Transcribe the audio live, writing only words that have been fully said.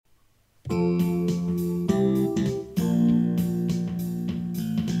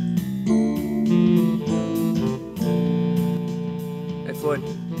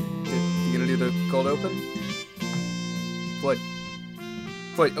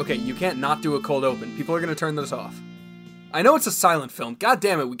Wait, okay, you can't not do a cold open. People are going to turn this off. I know it's a silent film. God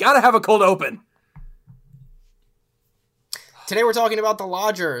damn it, we got to have a cold open. Today we're talking about The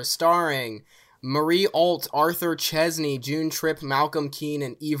Lodger, starring Marie Alt, Arthur Chesney, June Tripp, Malcolm Keane,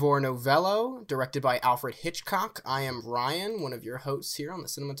 and Ivor Novello, directed by Alfred Hitchcock. I am Ryan, one of your hosts here on the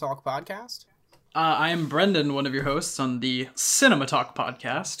Cinema Talk podcast. I am Brendan, one of your hosts on the Cinema Talk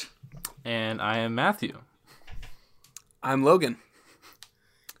podcast. And I am Matthew. I'm Logan.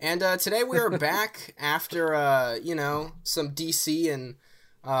 And today we are back after, some DC and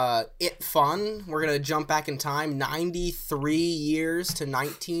It fun. We're going to jump back in time 93 years to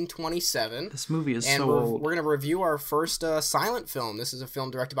 1927. This movie is and so old. We're going to review our first silent film. This is a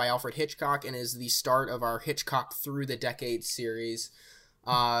film directed by Alfred Hitchcock and is the start of our Hitchcock Through the Decades series.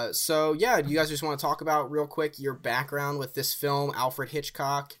 Do you guys just want to talk about real quick your background with this film, Alfred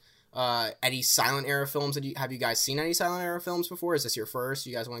Hitchcock? Any silent era films? Have you guys seen any silent era films before? Is this your first?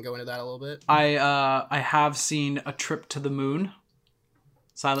 You guys want to go into that a little bit? I have seen A Trip to the Moon.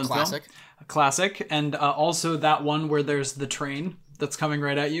 Silent Classic. film. A classic. And also that one where there's the train that's coming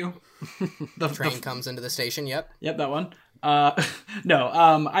right at you. The train comes into the station, yep. Yep, that one.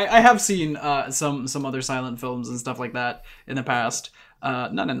 I have seen some other silent films and stuff like that in the past.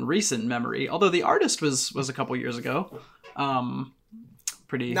 Not in recent memory, although The Artist was a couple years ago.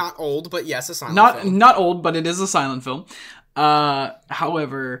 Pretty not old, but yes, a silent film. Not old, but it is a silent film.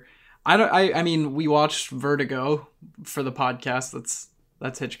 However, I mean, we watched Vertigo for the podcast.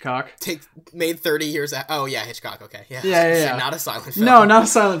 That's Hitchcock. Made 30 years. Oh yeah, Hitchcock. Okay, yeah. Not a silent film. No, not a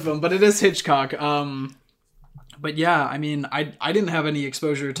silent film, but it is Hitchcock. But yeah, I mean, I didn't have any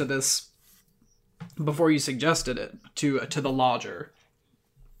exposure to this before you suggested it to The Lodger.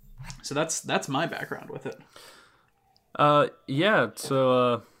 So that's my background with it. I've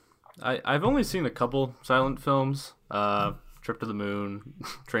only seen a couple silent films. Trip to the Moon,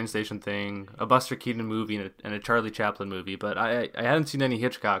 Train Station Thing, a Buster Keaton movie, and a Charlie Chaplin movie, but I hadn't seen any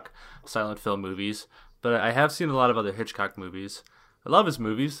Hitchcock silent film movies, but I have seen a lot of other Hitchcock movies. I love his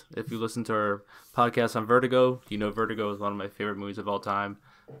movies. If you listen to our podcast on Vertigo, you know Vertigo is one of my favorite movies of all time.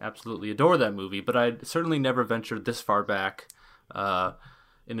 Absolutely adore that movie, but I certainly never ventured this far back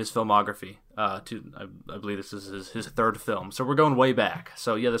in his filmography. I believe this is his third film, so we're going way back.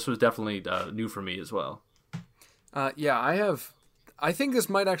 So yeah, this was definitely new for me as well. I think this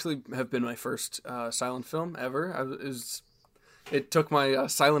might actually have been my first silent film ever. It took my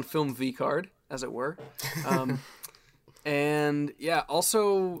silent film V card, as it were. And yeah,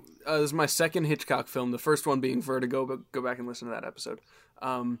 also this is my second Hitchcock film, the first one being Vertigo, but go back and listen to that episode.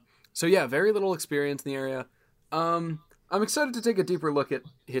 So yeah, very little experience in the area. I'm excited to take a deeper look at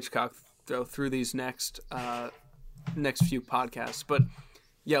Hitchcock through these next few podcasts. But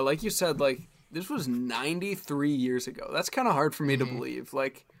yeah, like you said, like this was 93 years ago. That's kind of hard for me to believe.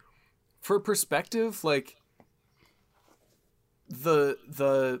 Like for perspective, like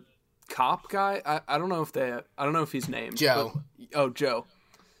the cop guy, I don't know if he's named Joe. Joe.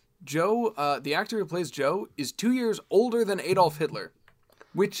 Joe, the actor who plays Joe is 2 years older than Adolf Hitler,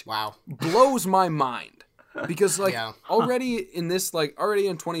 which blows my mind. Because already in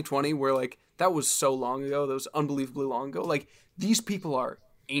 2020 where like that was so long ago, that was unbelievably long ago, like these people are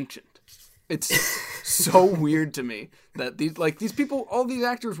ancient. It's so weird to me that these people, all these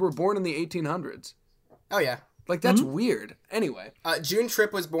actors were born in the 1800s. Oh yeah. Like that's weird. Anyway, June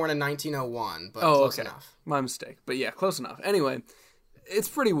Tripp was born in 1901, but close enough. My mistake. But yeah, close enough. Anyway, it's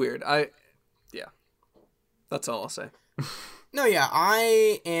pretty weird. That's all I'll say. No, yeah,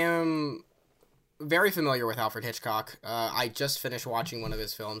 I am very familiar with Alfred Hitchcock. I just finished watching one of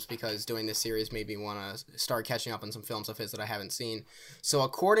his films because doing this series made me want to start catching up on some films of his that I haven't seen. So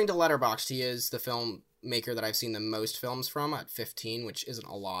according to Letterboxd, he is the filmmaker that I've seen the most films from at 15, which isn't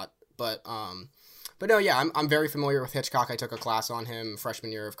a lot. But no, yeah, I'm very familiar with Hitchcock. I took a class on him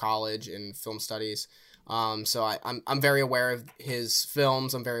freshman year of college in film studies. So I'm very aware of his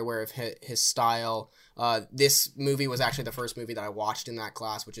films. I'm very aware of his style. This movie was actually the first movie that I watched in that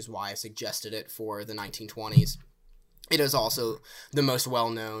class, which is why I suggested it for the 1920s. It is also the most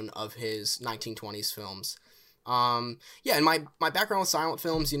well-known of his 1920s films. And my background with silent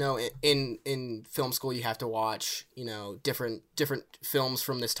films, in film school you have to watch, different films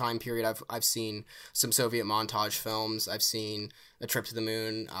from this time period. I've seen some Soviet montage films. I've seen A Trip to the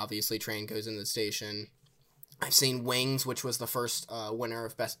Moon, obviously Train Goes into the Station. I've seen Wings, which was the first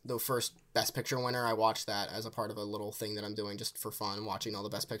first Best Picture winner. I watched that as a part of a little thing that I'm doing just for fun, watching all the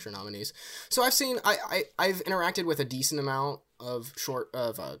Best Picture nominees. So I've interacted with a decent amount of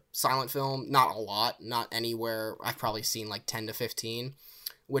silent film, not a lot, not anywhere. I've probably seen like 10 to 15.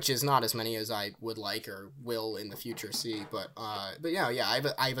 which is not as many as I would like or will in the future see. But yeah,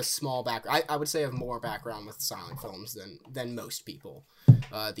 I have a small background. I would say I have more background with silent films than most people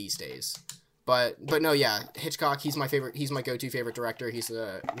these days. But no, yeah, Hitchcock. He's my favorite. He's my go-to favorite director. He's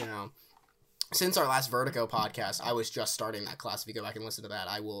since our last Vertigo podcast, I was just starting that class. If you go back and listen to that,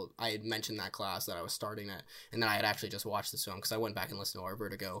 I had mentioned that class that I was starting it, and then I had actually just watched this film because I went back and listened to our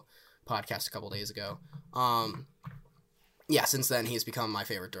Vertigo podcast a couple days ago. Yeah, since then he's become my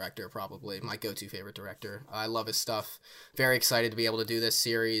favorite director, probably my go-to favorite director. I love his stuff. Very excited to be able to do this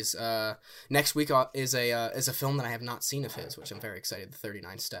series. Next week is a film that I have not seen of his, which I'm very excited. The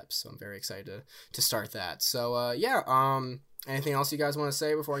 39 Steps. So I'm very excited to start that. So anything else you guys want to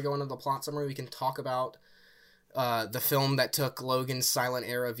say before I go into the plot summary? We can talk about the film that took Logan's silent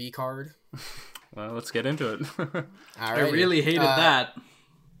era V card. Well, let's get into it. I really hated that.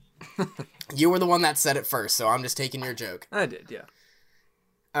 You were the one that said it first, so I'm just taking your joke. I did, yeah.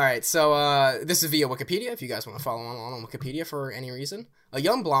 All right, so this is via Wikipedia, if you guys want to follow along on Wikipedia for any reason. A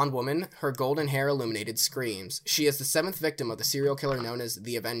young blonde woman, her golden hair illuminated, screams. She is the 7th victim of the serial killer known as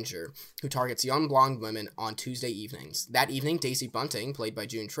the Avenger, who targets young blonde women on Tuesday evenings. That evening, Daisy Bunting, played by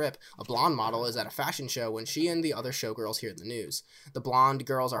June Tripp, a blonde model, is at a fashion show when she and the other showgirls hear the news. The blonde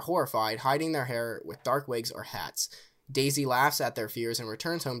girls are horrified, hiding their hair with dark wigs or hats. Daisy laughs at their fears and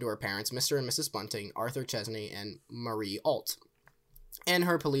returns home to her parents, Mr. and Mrs. Bunting, Arthur Chesney, and Marie Alt. And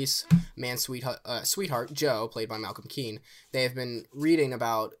her policeman sweetheart, Joe, played by Malcolm Keane. They have been reading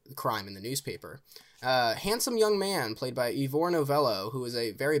about crime in the newspaper. Handsome young man, played by Ivor Novello, who was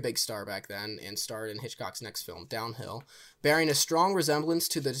a very big star back then and starred in Hitchcock's next film, Downhill, bearing a strong resemblance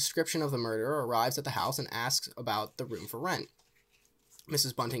to the description of the murderer, arrives at the house and asks about the room for rent.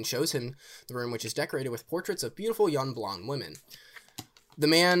 Mrs. Bunting shows him the room, which is decorated with portraits of beautiful young blonde women. The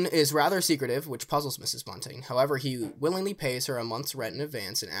man is rather secretive, which puzzles Mrs. Bunting. However, he willingly pays her a month's rent in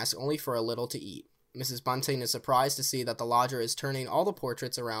advance and asks only for a little to eat. Mrs. Bunting is surprised to see that the lodger is turning all the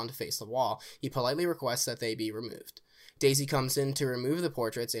portraits around to face the wall. He politely requests that they be removed. Daisy comes in to remove the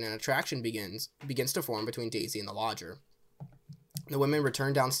portraits, and an attraction begins to form between Daisy and the lodger. The women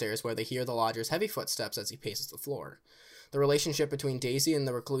return downstairs, where they hear the lodger's heavy footsteps as he paces the floor. The relationship between Daisy and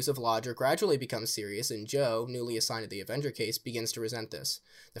the reclusive lodger gradually becomes serious, and Joe, newly assigned to the Avenger case, begins to resent this.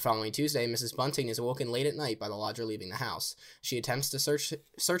 The following Tuesday, Mrs. Bunting is awoken late at night by the lodger leaving the house. She attempts to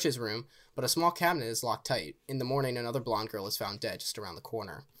search his room, but a small cabinet is locked tight. In the morning, another blonde girl is found dead just around the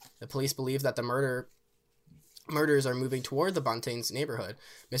corner. The police believe that the murderers are moving toward the Buntings' neighborhood.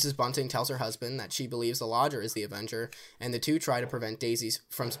 Mrs. Bunting tells her husband that she believes the lodger is the Avenger, and the two try to prevent Daisy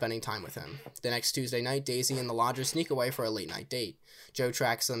from spending time with him. The next Tuesday night, Daisy and the lodger sneak away for a late-night date. Joe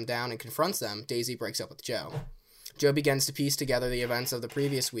tracks them down and confronts them. Daisy breaks up with Joe. Joe begins to piece together the events of the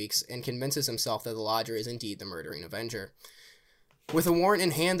previous weeks and convinces himself that the lodger is indeed the murdering Avenger. With a warrant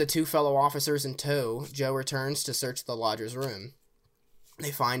in hand, the two fellow officers in tow, Joe returns to search the lodger's room.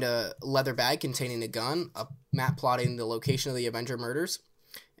 They find a leather bag containing a gun, a map plotting the location of the Avenger murders,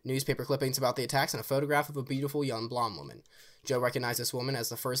 newspaper clippings about the attacks, and a photograph of a beautiful young blonde woman. Joe recognizes this woman as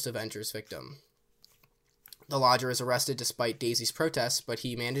the first Avenger's victim. The lodger is arrested despite Daisy's protests, but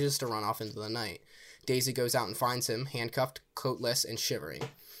he manages to run off into the night. Daisy goes out and finds him, handcuffed, coatless, and shivering.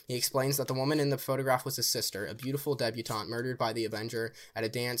 He explains that the woman in the photograph was his sister, a beautiful debutante murdered by the Avenger at a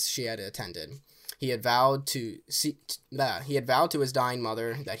dance she had attended. He had vowed to his dying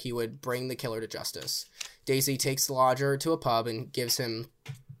mother that he would bring the killer to justice. Daisy takes the lodger to a pub and gives him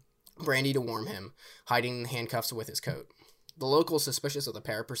brandy to warm him, hiding the handcuffs with his coat. The locals, suspicious of the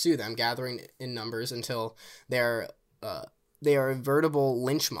pair, pursue them, gathering in numbers until they are a veritable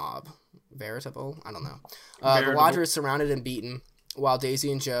lynch mob. Veritable? I don't know. The lodger is surrounded and beaten, while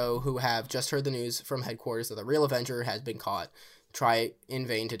Daisy and Joe, who have just heard the news from headquarters that the real Avenger has been caught, try in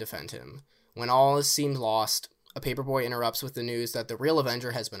vain to defend him. When all seems lost, a paperboy interrupts with the news that the real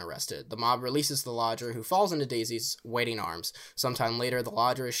Avenger has been arrested. The mob releases the lodger, who falls into Daisy's waiting arms. Sometime later, the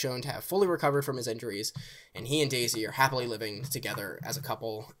lodger is shown to have fully recovered from his injuries, and he and Daisy are happily living together as a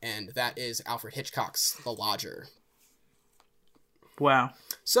couple, and that is Alfred Hitchcock's The Lodger. Wow.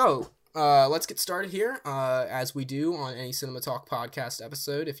 So, let's get started here. As we do on any Cinema Talk podcast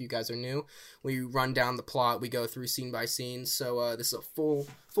episode, if you guys are new, we run down the plot, we go through scene by scene. So this is a full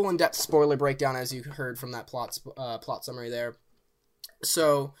in-depth spoiler breakdown, as you heard from that plot summary there.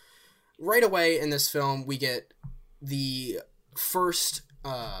 So right away in this film, we get the first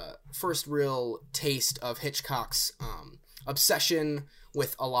real taste of Hitchcock's obsession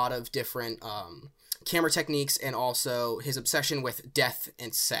with a lot of different camera techniques and also his obsession with death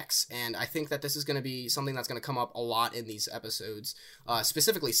and sex. And I think that this is going to be something that's going to come up a lot in these episodes,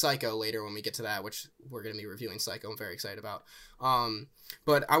 specifically Psycho later when we get to that, which we're going to be reviewing Psycho. I'm very excited about.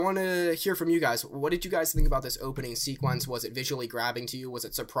 But I want to hear from you guys. What did you guys think about this opening sequence? Was it visually grabbing to you? Was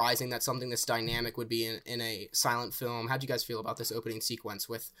it surprising that something this dynamic would be in a silent film? How do you guys feel about this opening sequence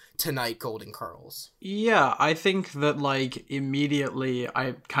with Tonight Golden Curls? Yeah, I think that, like, immediately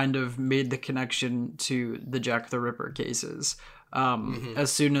I kind of made the connection to the Jack the Ripper cases. As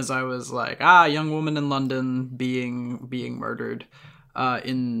soon as I was like, young woman in London being murdered.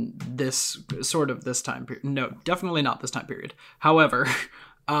 In this time period. No, definitely not this time period. However,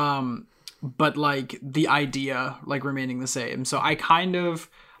 but like the idea like remaining the same. So I kind of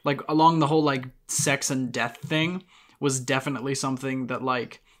like along the whole like sex and death thing was definitely something that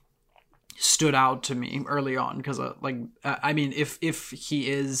like stood out to me early on because I mean if he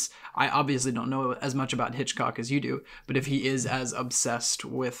is, I obviously don't know as much about Hitchcock as you do, but if he is as obsessed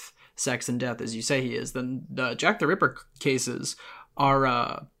with sex and death as you say he is, then the Jack the Ripper cases are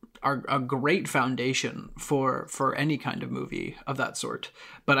a great foundation for any kind of movie of that sort.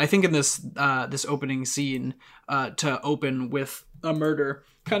 But I think in this opening scene, to open with a murder,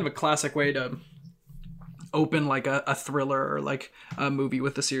 kind of a classic way to open like a thriller or like a movie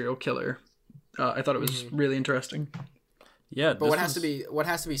with a serial killer. I thought it was really interesting. Yeah, but what has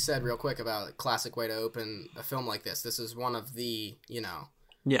to be said real quick about a classic way to open a film like this? This is one of the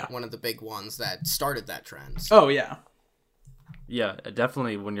one of the big ones that started that trend. Oh yeah. Yeah,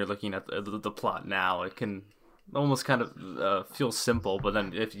 definitely when you're looking at the plot now, it can almost kind of feel simple, but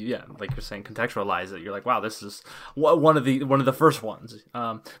then if you, like you're saying, contextualize it, you're like, wow, this is one of the first ones.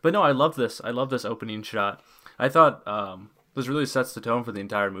 But no, I love this opening shot. I thought this really sets the tone for the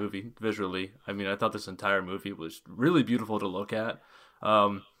entire movie visually. I mean, I thought this entire movie was really beautiful to look at,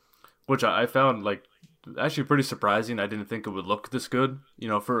 which I found like actually pretty surprising. I didn't think it would look this good,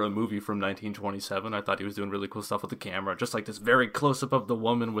 for a movie from 1927. I thought he was doing really cool stuff with the camera, just like this very close up of the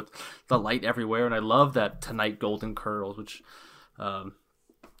woman with the light everywhere. And I love that Tonight Golden Curls, which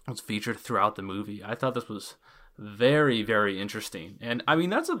was featured throughout the movie. I thought this was very, very interesting. And I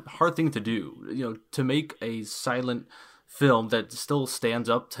mean, that's a hard thing to do, to make a silent film that still stands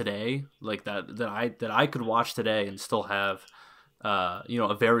up today, like that I could watch today and still have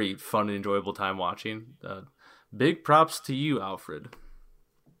a very fun and enjoyable time watching. Big props to you, Alfred.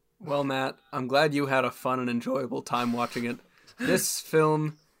 Well, Matt, I'm glad you had a fun and enjoyable time watching it. This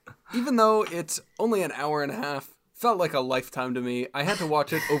film, even though it's only an hour and a half, felt like a lifetime to me. I had to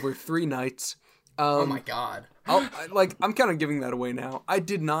watch it over 3 nights. Oh my god. I'm kind of giving that away now. I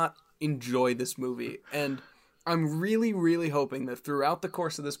did not enjoy this movie, and I'm really, really hoping that throughout the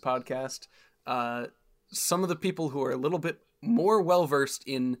course of this podcast, some of the people who are a little bit more well-versed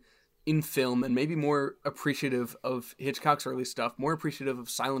in film and maybe more appreciative of Hitchcock's early stuff, more appreciative of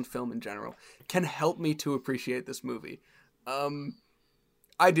silent film in general, can help me to appreciate this movie.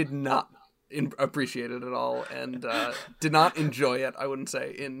 I did not appreciate it at all and did not enjoy it, I wouldn't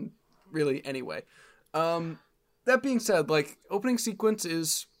say, in really any way. That being said, like, opening sequence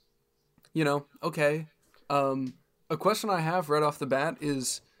is, okay. A question I have right off the bat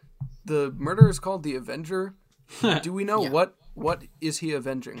is, the murder is called the Avenger. Do we know what is he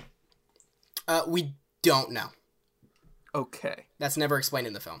avenging? We don't know. Okay. That's never explained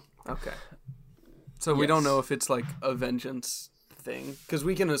in the film. Okay. So we don't know if it's like a vengeance thing, because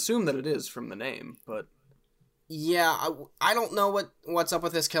we can assume that it is from the name, but yeah, I don't know what's up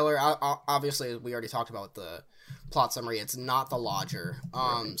with this killer. Obviously, we already talked about the plot summary. It's not the lodger.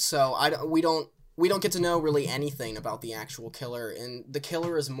 Right. So we don't get to know really anything about the actual killer, and the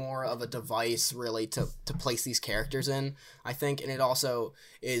killer is more of a device really to place these characters in, I think, and it also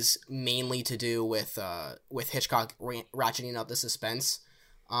is mainly to do with Hitchcock ratcheting up the suspense.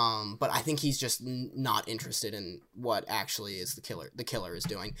 But I think he's just not interested in what actually is the killer is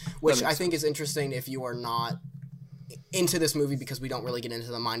doing, which I think is interesting if you are not into this movie, because we don't really get into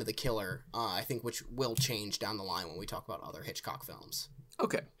the mind of the killer, I think, which will change down the line when we talk about other Hitchcock films.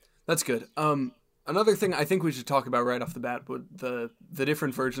 Okay, that's good. Another thing I think we should talk about right off the bat would the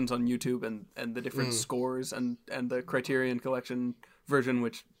different versions on YouTube and the different scores and the Criterion Collection version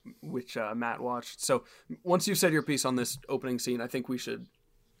which Matt watched. So once you've said your piece on this opening scene, I think we should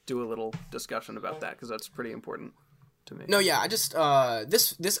do a little discussion about that, because that's pretty important to me. No, yeah, I just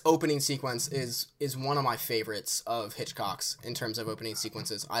this opening sequence is one of my favorites of Hitchcock's in terms of opening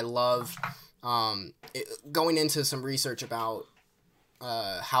sequences. I love going into some research about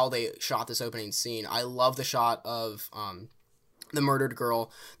how they shot this opening scene. I love the shot of the murdered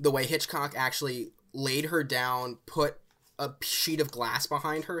girl, the way Hitchcock actually laid her down, put a sheet of glass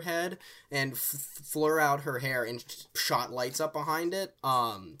behind her head and flare out her hair and shot lights up behind it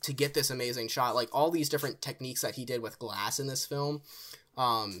to get this amazing shot. Like, all these different techniques that he did with glass in this film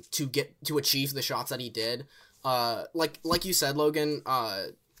to achieve the shots that he did. Like you said, Logan,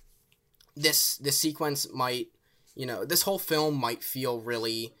 this sequence might, this whole film might feel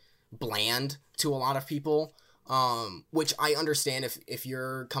really bland to a lot of people, which I understand if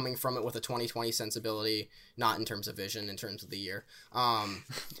you're coming from it with a 2020 sensibility, not in terms of vision, in terms of the year.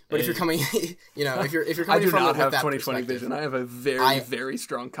 But if you're coming, if you're coming from it with that 2020 vision. I have a very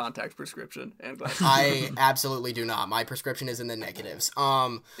strong contact prescription and glasses. I absolutely do not. My prescription is in the negatives.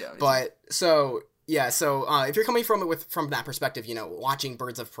 If you're coming from it from that perspective, watching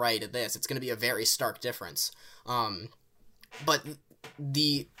Birds of Prey to this, it's going to be a very stark difference. But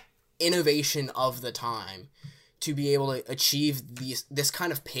the innovation of the time to be able to achieve this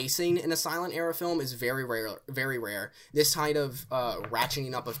kind of pacing in a silent era film is very rare. Very rare. This kind of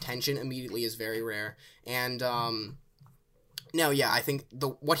ratcheting up of tension immediately is very rare. And I think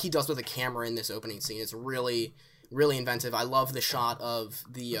what he does with the camera in this opening scene is really, really inventive. I love the shot of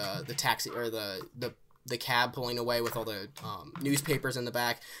the taxi, or the cab pulling away with all the newspapers in the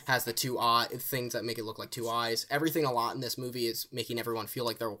back, has the two things that make it look like two eyes. Everything a lot in this movie is making everyone feel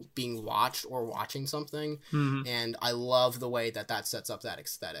like they're being watched or watching something. Mm-hmm. And I love the way that sets up that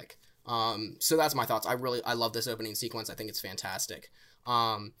aesthetic. So that's my thoughts. I love this opening sequence. I think it's fantastic.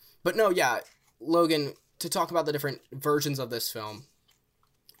 Logan, to talk about the different versions of this film,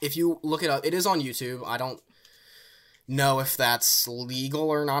 if you look it up, it is on YouTube. I don't know if that's legal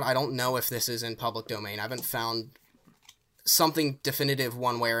or not. I don't know if this is in public domain. I haven't found something definitive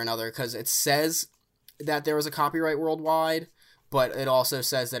one way or another, because it says that there was a copyright worldwide, but it also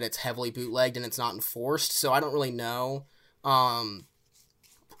says that it's heavily bootlegged and it's not enforced, so I don't really know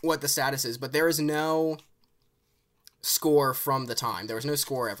what the status is, but there is no score from the time. There was no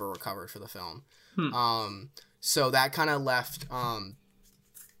score ever recovered for the film. So that kind of left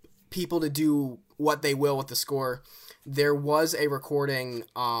people to do what they will with the score. There was a recording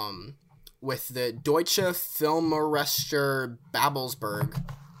with the Deutsche Filmorchester Babelsberg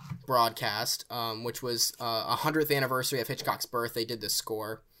broadcast, which was a 100th anniversary of Hitchcock's birth. They did this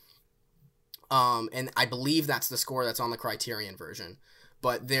score. And I believe that's the score that's on the Criterion version.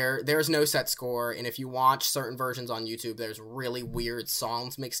 But there's no set score, and if you watch certain versions on YouTube, there's really weird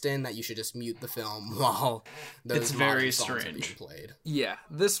songs mixed in that you should just mute the film while those modern songs are being played. Yeah,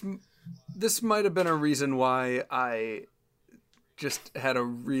 this might have been a reason why I just had a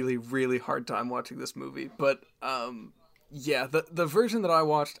really, really hard time watching this movie. But, the version that I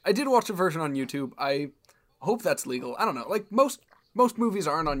did watch a version on YouTube. I hope that's legal. I don't know. Like, most movies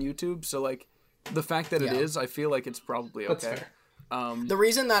aren't on YouTube, so, like, the fact that it is, I feel like it's probably okay. That's fair. The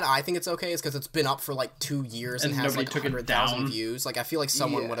reason that I think it's okay is because it's been up for like 2 years and has like 100,000 views. Like, I feel like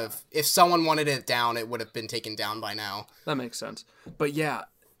someone would have, if someone wanted it down, it would have been taken down by now. That makes sense. But yeah,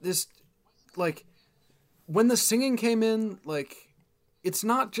 this, like, when the singing came in, like, it's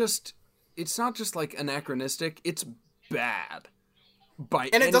not just like anachronistic. It's bad.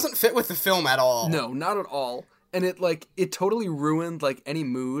 It doesn't fit with the film at all. No, not at all. And it totally ruined like any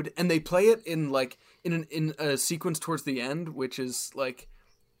mood. And they play it in like in a sequence towards the end, which is like,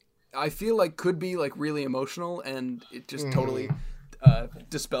 I feel like could be like really emotional, and it just totally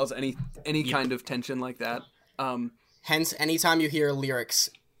dispels any kind of tension like that. Hence, anytime you hear lyrics,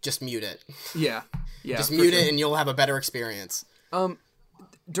 just mute it. Yeah. Just mute it, and you'll have a better experience.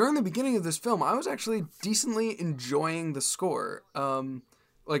 During the beginning of this film, I was actually decently enjoying the score,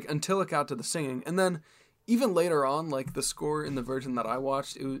 like until it got to the singing, and then even later on, like the score in the version that I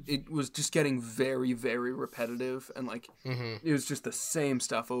watched, it was just getting very, very repetitive, and like it was just the same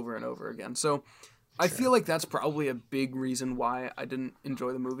stuff over and over again. So I feel like that's probably a big reason why I didn't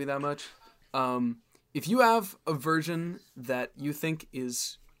enjoy the movie that much. If you have a version that you think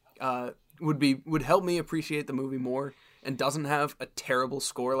is would help me appreciate the movie more and doesn't have a terrible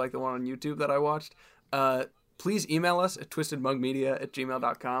score like the one on YouTube that I watched, please email us at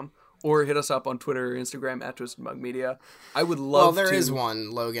twistedmugmedia@gmail.com. Or hit us up on Twitter or Instagram at twistedmugmedia. I would love to... Well, there is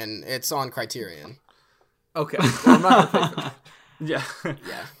one, Logan. It's on Criterion. Okay. Well, I'm not going to pay for that. Yeah.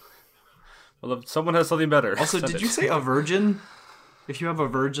 Yeah. Well, if someone has something better. Also, did you say a virgin? If you have a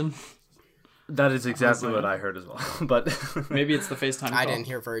virgin? That is exactly what I heard as well. But maybe it's the FaceTime call. I didn't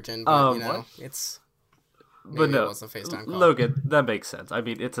hear virgin, but, it's... Maybe no, it was a FaceTime call. Logan, that makes sense. I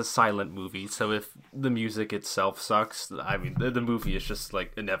mean, it's a silent movie, so if the music itself sucks, I mean, the movie is just,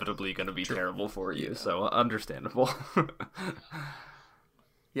 like, inevitably going to be terrible for you, so understandable.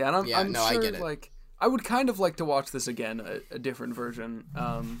 Yeah, and I'm sure, I get it. Like, I would kind of like to watch this again, a different version,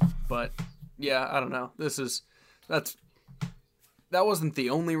 but, yeah, I don't know. That's that wasn't the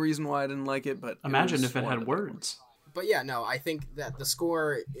only reason why I didn't like it, but Imagine was if it one of had the better words. ones. But yeah, no, I think that the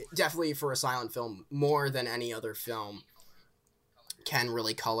score, definitely for a silent film, more than any other film, can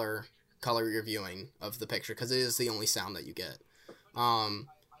really color your viewing of the picture, because it is the only sound that you get.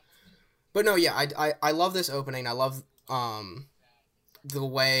 But no, yeah, I love this opening. I love the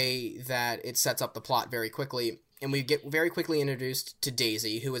way that it sets up the plot very quickly, and we get very quickly introduced to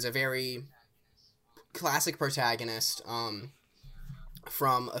Daisy, who is a very classic protagonist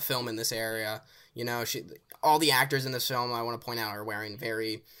from a film in this area. You know, all the actors in this film, I want to point out, are wearing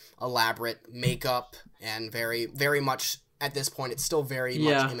very elaborate makeup, and very, very much, at this point, it's still very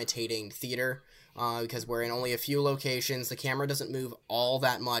much imitating theater, because we're in only a few locations. The camera doesn't move all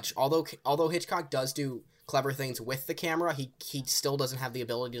that much. Although Hitchcock does do clever things with the camera, he still doesn't have the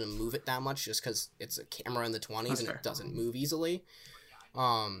ability to move it that much, just because it's a camera in the 20s. That's and fair. It doesn't move easily.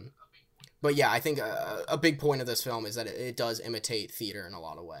 But yeah, I think a big point of this film is that it does imitate theater in a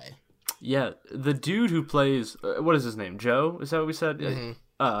lot of way. Yeah, the dude who plays what is his name? Joe? Is that what we said?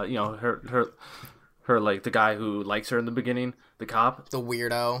 Mm-hmm. You know, her like the guy who likes her in the beginning, the cop, the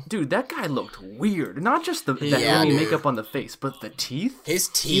weirdo. Dude, that guy looked weird. Not just the heavy makeup on the face, but the teeth. His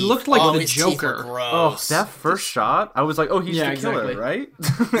teeth. He looked like the Joker. Oh, that first shot, I was like, oh, he's the killer, right?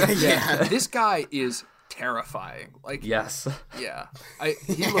 Yeah, this guy is terrifying. Like, yes, yeah,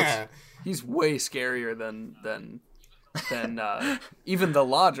 he's way scarier than even the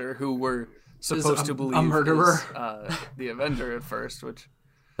lodger, who we're supposed to believe a murderer, is, the Avenger at first, which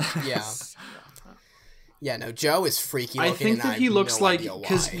yeah, no, Joe is freaky looking. I think that he looks like,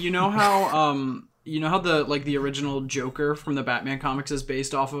 because you know how the original Joker from the Batman comics is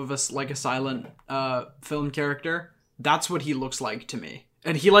based off of a silent film character. That's what he looks like to me,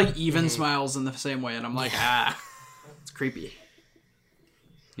 and he even smiles in the same way, and I'm like, it's creepy.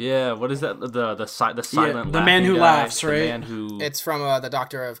 Yeah, what is that? The silent the man who guy, laughs, right? The man who... It's from the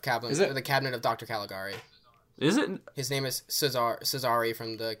Doctor of Cabinet, the Cabinet of Dr. Caligari. Is it? His name is Cesare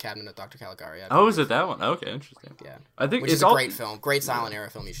from the Cabinet of Dr. Caligari. Oh, is it that one? Okay, interesting. Yeah, I think which is a great film, great silent era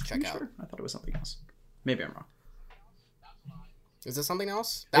film. You should check out. Sure? I thought it was something else. Maybe I'm wrong. Is it something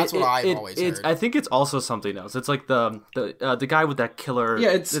else? That's what I've always heard. I think it's also something else. It's like the guy with that killer. Yeah,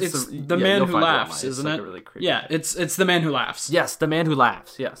 it's the man who laughs, isn't it? Really creepy. Yeah, it's the man who laughs. Yes, the man who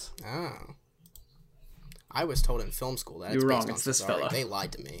laughs. Yes. Oh. I was told in film school that it's wrong. based on It's this Cesare. fella. They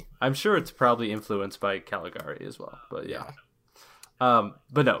lied to me. I'm sure it's probably influenced by Caligari as well. But yeah.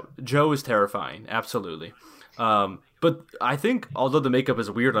 But no, Joe is terrifying. Absolutely. But I think although the makeup is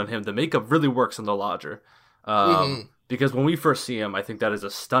weird on him, the makeup really works on the lodger. Because when we first see him, I think that is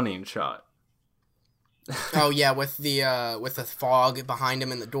a stunning shot. Oh yeah, with the fog behind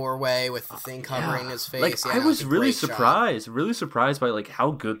him in the doorway, with the thing covering his face. Like, yeah, I was really surprised by like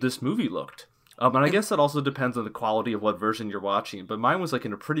how good this movie looked. And I guess that also depends on the quality of what version you're watching. But mine was like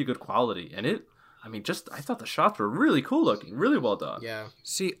in a pretty good quality, and I thought the shots were really cool looking, really well done. Yeah.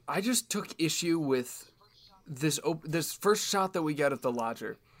 See, I just took issue with this first shot that we get of the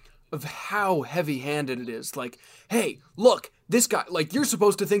lodger, of how heavy-handed it is. Like, hey, look, this guy, like, you're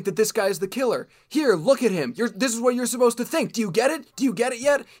supposed to think that this guy is the killer. Here, look at him. This is what you're supposed to think. Do you get it? Do you get it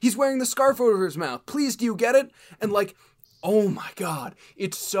yet? He's wearing the scarf over his mouth. Please, do you get it? And, like, oh my god,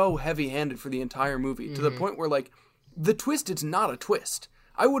 it's so heavy-handed for the entire movie, to the point where, like, the twist is not a twist.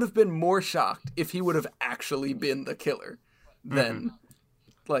 I would have been more shocked if he would have actually been the killer than,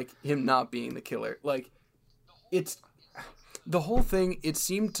 like, him not being the killer. Like, it's... The whole thing, it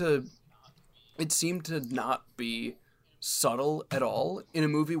seemed to not be subtle at all in a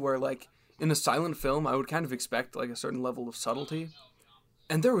movie where, like, in a silent film, I would kind of expect, like, a certain level of subtlety.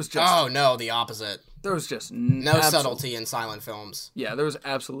 And there was just... Oh, no, the opposite. There was just... No subtlety in silent films. Yeah, there was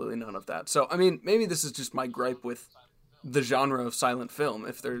absolutely none of that. So, I mean, maybe this is just my gripe with the genre of silent film,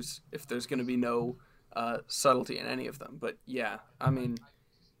 if there's going to be no subtlety in any of them. But, yeah, I mean...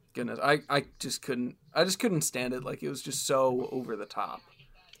 Goodness, I just couldn't stand it. Like, it was just so over the top.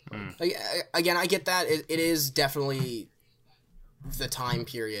 Again, I get that. It is definitely the time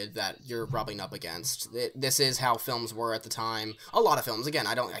period that you're rubbing up against. This is how films were at the time. A lot of films. Again,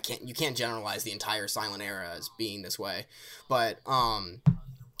 you can't generalize the entire silent era as being this way. But a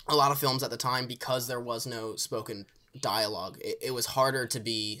lot of films at the time, because there was no spoken dialogue, it was harder to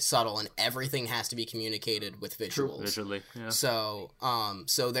be subtle, and everything has to be communicated with visuals. Visually, yeah. So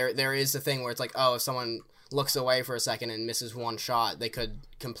there is the thing where it's like, oh, if someone looks away for a second and misses one shot, they could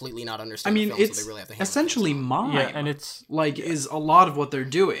completely not understand. The film, it's so they really have to essentially mime. Yeah, and it's like is a lot of what they're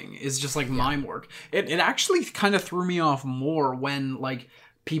doing is just like mime work. It actually kind of threw me off more when like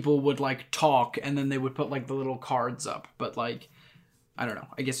people would like talk and then they would put like the little cards up. But like, I don't know.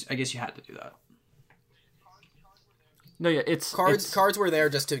 I guess you had to do that. No, yeah, Cards were there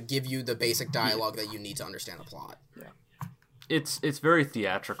just to give you the basic dialogue that you need to understand the plot. Yeah. It's very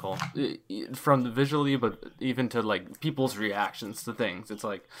theatrical from the visually, but even to like people's reactions to things. It's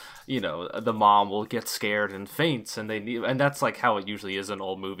like, the mom will get scared and faints, and and that's like how it usually is in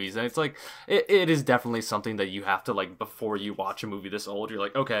old movies. And it's like it is definitely something that you have to like before you watch a movie this old. You're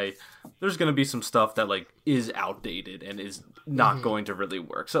like, okay, there's gonna be some stuff that like is outdated and is not going to really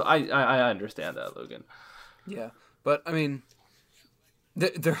work. So I understand that, Logan. Yeah, but I mean,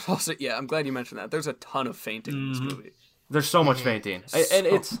 there's also I'm glad you mentioned that. There's a ton of fainting in this movie. There's so much fainting,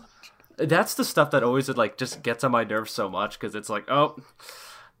 and that's the stuff that always like just gets on my nerves so much because it's like, oh,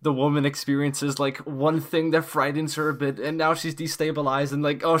 the woman experiences like one thing that frightens her a bit, and now she's destabilized, and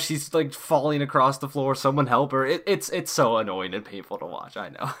like, oh, she's like falling across the floor. Someone help her! It's so annoying and painful to watch. I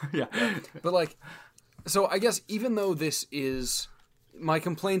know, yeah, but like, so I guess even though this is, my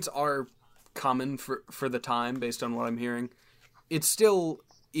complaints are common for the time based on what I'm hearing, it still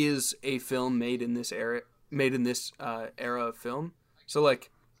is a film made in this era of film. So like,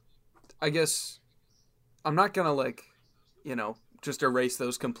 I guess I'm not gonna like, just erase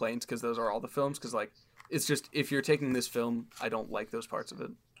those complaints because those are all the films. Because like, it's just if you're taking this film, I don't like those parts of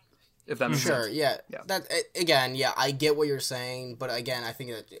it. If that makes sense. Sure, yeah. That again, yeah, I get what you're saying, but again, I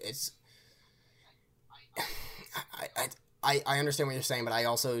think that it's. I understand what you're saying, but I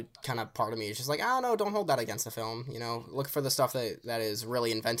also kind of part of me is just like, oh no, don't hold that against the film. Look for the stuff that is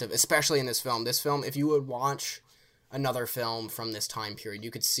really inventive, especially in this film. This film, if you would watch another film from this time period, you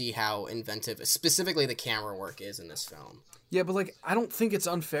could see how inventive, specifically the camera work is in this film. Yeah, but like, I don't think it's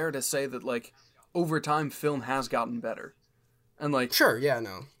unfair to say that like, over time, film has gotten better, and like, sure, yeah,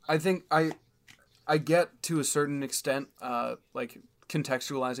 no, I think I get to a certain extent, like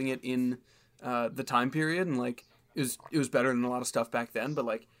contextualizing it in the time period, and like. It was better than a lot of stuff back then, but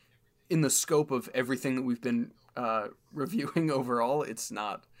like in the scope of everything that we've been reviewing overall, it's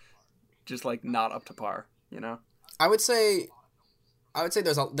not just like not up to par, I would say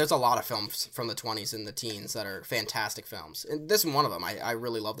there's a lot of films from the 20s and the teens that are fantastic films, and this is one of them. I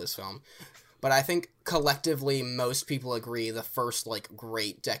really love this film, but I think collectively most people agree the first like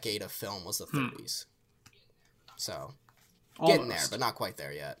great decade of film was the 30s. So getting there, but not quite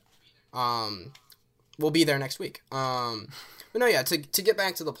there yet. We'll be there next week. But no, yeah, to get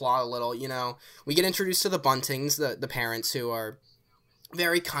back to the plot a little, we get introduced to the Buntings, the parents, who are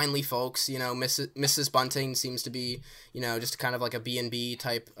very kindly folks. Mrs. Bunting seems to be, just kind of like a B&B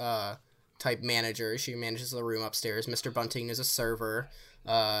type manager. She manages the room upstairs. Mr. Bunting is a server.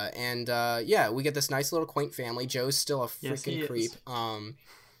 We get this nice little quaint family. Joe's still a freaking creep.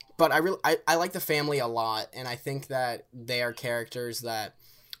 But I like the family a lot, and I think that they are characters that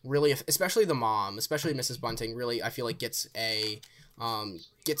really, especially the mom, especially Mrs. Bunting, really I feel like gets a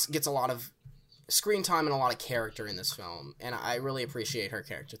lot of screen time and a lot of character in this film, and I really appreciate her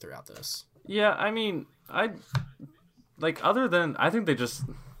character throughout this. Yeah, I mean, I think they just,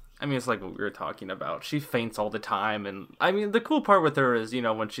 it's like what we were talking about. She faints all the time, and I mean, the cool part with her is,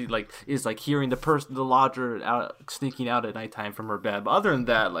 when she like is like hearing the lodger out sneaking out at nighttime from her bed. But other than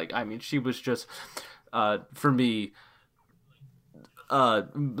that, like, I mean, she was just, for me,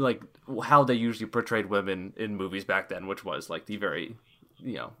 like how they usually portrayed women in movies back then, which was like the very,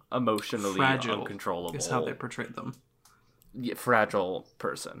 emotionally fragile, uncontrollable. Is how they portrayed them. Yeah, fragile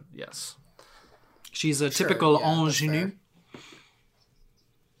person. Yes, she's a typical ingenue.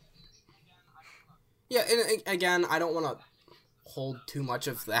 Yeah, and again, I don't want to hold too much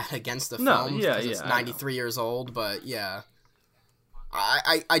of that against the film because it's 93 years old, but yeah,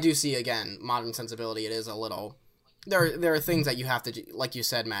 I do see, again, modern sensibility. It is a little. There are things that you have to, like you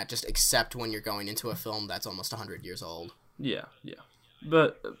said, Matt, just accept when you're going into a film that's almost 100 years old. Yeah.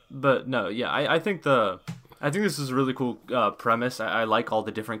 But no, yeah, I think this is a really cool premise. I like all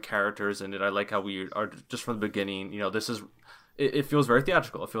the different characters in it. I like how we are just from the beginning. It feels very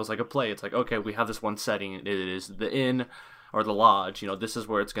theatrical. It feels like a play. It's like, okay, we have this one setting. It is the inn or the lodge. This is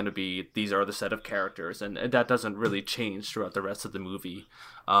where it's going to be. These are the set of characters, and that doesn't really change throughout the rest of the movie.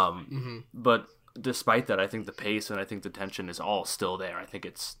 But despite that, I think the pace and I think the tension is all still there. I think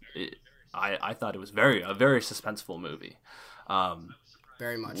I thought it was a very suspenseful movie.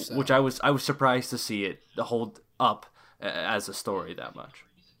 Very much so. Which I was surprised to see it hold up as a story that much.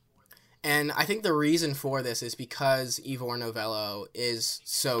 And I think the reason for this is because Ivor Novello is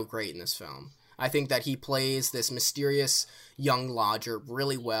so great in this film. I think that he plays this mysterious young lodger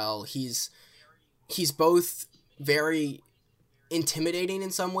really well. He's both very intimidating in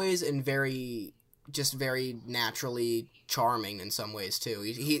some ways and very naturally charming in some ways too.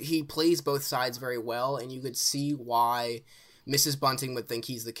 He plays both sides very well, and you could see why Mrs. Bunting would think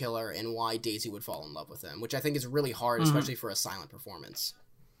he's the killer and why Daisy would fall in love with him, which I think is really hard, especially for a silent performance.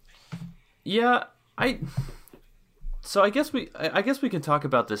 Yeah, So I guess we can talk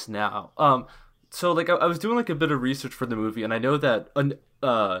about this now. So like I was doing like a bit of research for the movie, and I know that on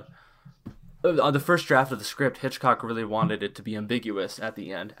the first draft of the script, Hitchcock really wanted it to be ambiguous at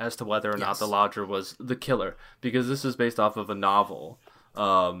the end as to whether or not the lodger was the killer, because this is based off of a novel,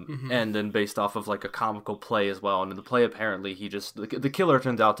 and then based off of like a comical play as well. And in the play, apparently, the killer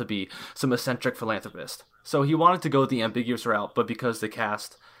turns out to be some eccentric philanthropist. So he wanted to go the ambiguous route, but because the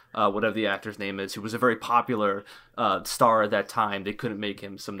cast, whatever the actor's name is, who was a very popular star at that time, they couldn't make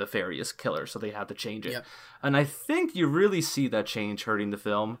him some nefarious killer, so they had to change it. Yep. And I think you really see that change hurting the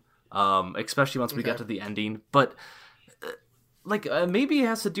film, especially once we get to the ending. But maybe it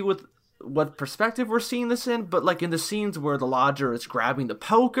has to do with what perspective we're seeing this in, but like in the scenes where the lodger is grabbing the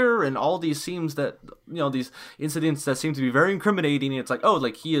poker and all these scenes that, these incidents that seem to be very incriminating, it's like, oh,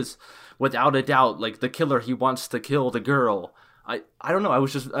 like he is without a doubt like the killer, he wants to kill the girl. I don't know,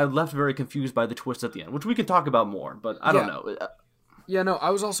 I left very confused by the twist at the end, which we can talk about more, but I don't know. Yeah, no,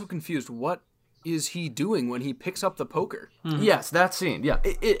 I was also confused. What is he doing when he picks up the poker? Mm-hmm. Yes, that scene. Yeah,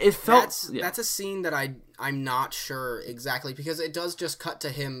 it felt... That's a scene that I'm not sure exactly, because it does just cut to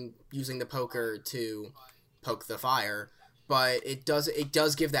him using the poker to poke the fire, but it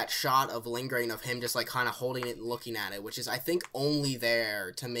does give that shot of lingering of him just like kind of holding it and looking at it, which is I think only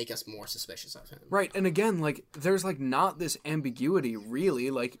there to make us more suspicious of him. Right, and again, like there's like not this ambiguity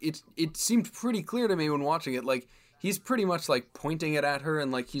really. Like it seemed pretty clear to me when watching it. Like he's pretty much like pointing it at her and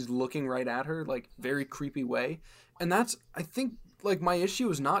like he's looking right at her, like very creepy way. And that's, I think, like my issue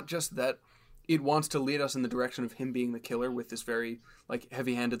is not just that it wants to lead us in the direction of him being the killer with this very like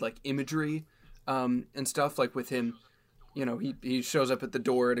heavy-handed like imagery and stuff, like with him. He shows up at the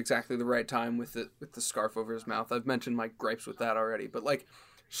door at exactly the right time with the scarf over his mouth. I've mentioned my gripes with that already. But, like,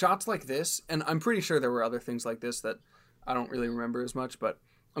 shots like this, and I'm pretty sure there were other things like this that I don't really remember as much, but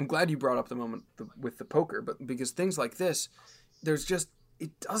I'm glad you brought up the moment with the poker. But because things like this, there's just,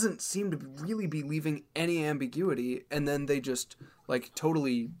 it doesn't seem to really be leaving any ambiguity, and then they just, like,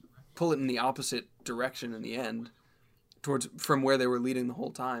 totally pull it in the opposite direction in the end, from where they were leading the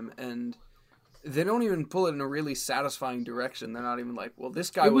whole time, and... They don't even pull it in a really satisfying direction. They're not even like, well,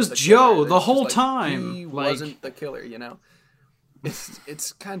 this guy was the Joe killer. the whole like, time. He wasn't the killer,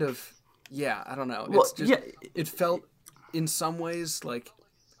 It's kind of, I don't know. Well, it's just, it felt in some ways like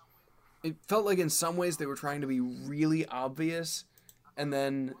in some ways they were trying to be really obvious, and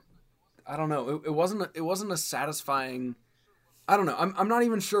then I don't know. It wasn't a satisfying. I don't know. I'm not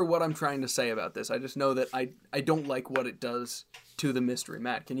even sure what I'm trying to say about this. I just know that I don't like what it does to the mystery.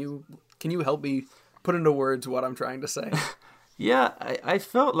 Matt, can you help me put into words what I'm trying to say? Yeah, I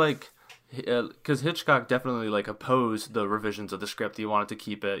felt like, because Hitchcock definitely like opposed the revisions of the script. He wanted to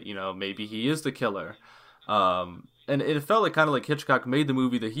keep it, maybe he is the killer. And it felt like kind of like Hitchcock made the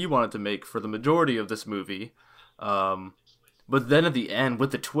movie that he wanted to make for the majority of this movie. But then at the end,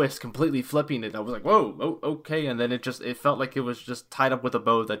 with the twist, completely flipping it, I was like, whoa, okay. And then it felt like it was just tied up with a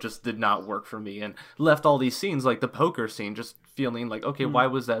bow that just did not work for me, and left all these scenes, like the poker scene, just feeling like, okay, why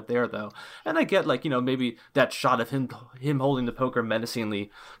was that there, though? And I get, like, maybe that shot of him holding the poker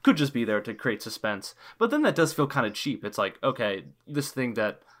menacingly could just be there to create suspense. But then that does feel kind of cheap. It's like, okay, this thing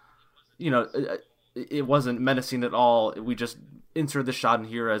that, it wasn't menacing at all. We just insert the shot in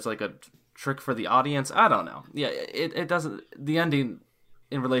here as, like, a trick for the audience. I don't know. Yeah, it doesn't. The ending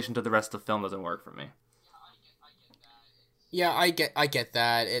in relation to the rest of the film doesn't work for me. Yeah, I get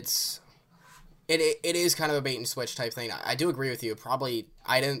that. It is kind of a bait and switch type thing. I do agree with you. Probably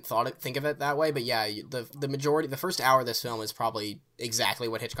I didn't think of it that way, but yeah, the first hour of this film is probably exactly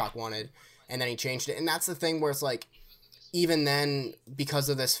what Hitchcock wanted, and then he changed it. And that's the thing where it's like, even then, because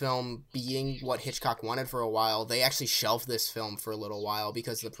of this film being what Hitchcock wanted for a while, they actually shelved this film for a little while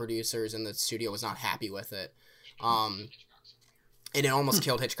because the producers and the studio was not happy with it. And it almost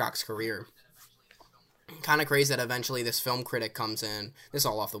killed Hitchcock's career. Kind of crazy that eventually this film critic comes in. This is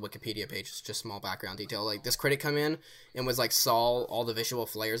all off the Wikipedia page. It's just small background detail. Like, this critic come in and was like, saw all the visual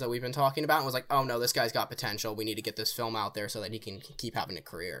flares that we've been talking about and was like, oh no, this guy's got potential. We need to get this film out there so that he can keep having a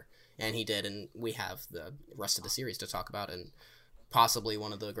career. And he did, and we have the rest of the series to talk about, and possibly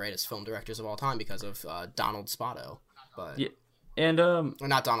one of the greatest film directors of all time because of Donald Spotto. But yeah, and or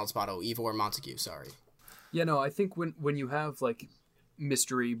not Donald Spotto, Ivor Montague. Sorry. Yeah, no, I think when you have like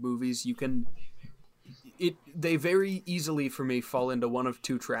mystery movies, they very easily for me fall into one of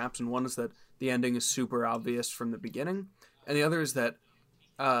two traps, and one is that the ending is super obvious from the beginning, and the other is that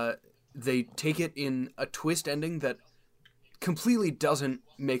they take it in a twist ending that completely doesn't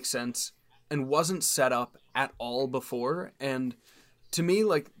make sense and wasn't set up at all before, and to me,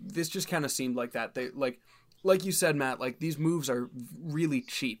 like, this just kind of seemed like that. They like you said, Matt, like, these moves are really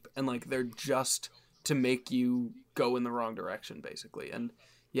cheap, and like they're just to make you go in the wrong direction, basically. And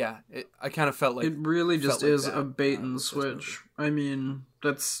yeah, I kind of felt like it really just like is that, a bait and switch. I mean,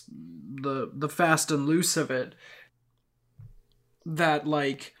 that's the fast and loose of it. That,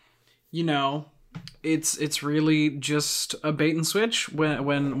 like, you know, it's really just a bait and switch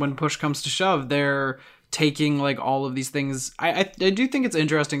when push comes to shove. They're taking like all of these things. I do think it's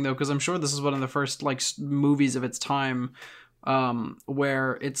interesting though, because I'm sure this is one of the first like movies of its time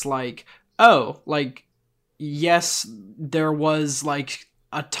where it's like, oh, like, yes, there was like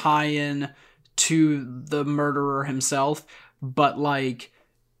a tie-in to the murderer himself, but like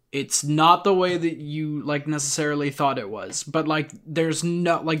it's not the way that you like necessarily thought it was. But like there's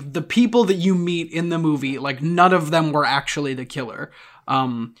no, like, the people that you meet in the movie, like none of them were actually the killer.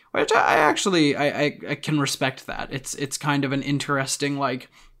 Which I actually I can respect that. It's kind of an interesting, like,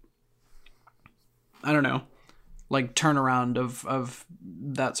 I don't know, like turnaround of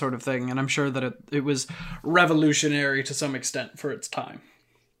that sort of thing, and I'm sure that it was revolutionary to some extent for its time.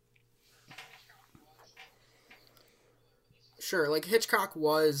 Sure, like Hitchcock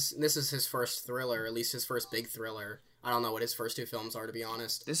was, this is his first thriller, at least his first big thriller. I don't know what his first two films are, to be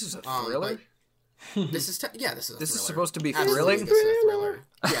honest. This is a thriller? This is, yeah, this is a This thriller. is supposed to be Absolutely, thrilling? this is a thriller.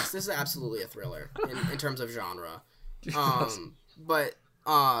 Yes, this is absolutely a thriller in terms of genre. But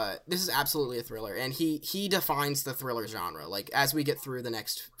this is absolutely a thriller, and he defines the thriller genre. Like, as we get through the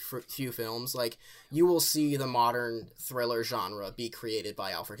next few films, like, you will see the modern thriller genre be created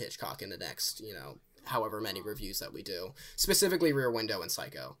by Alfred Hitchcock in the next, you know, however many reviews that we do. Specifically Rear Window and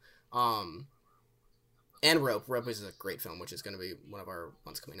Psycho. And Rope. Rope is a great film, which is going to be one of our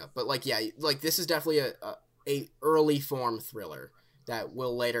ones coming up. But, like, yeah, like, this is definitely a early form thriller that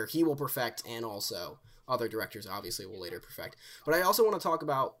he will perfect, and also other directors obviously will later perfect. But I also want to talk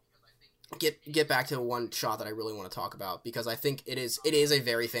about, get back to one shot that I really want to talk about, because I think it is a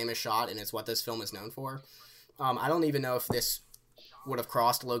very famous shot, and it's what this film is known for. I don't even know if this would have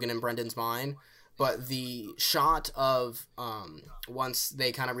crossed Logan and Brendan's mind, but the shot of once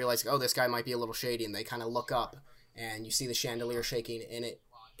they kind of realize, oh, this guy might be a little shady, and they kind of look up, and you see the chandelier shaking, and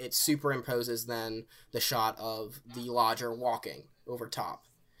it superimposes then the shot of the lodger walking over top.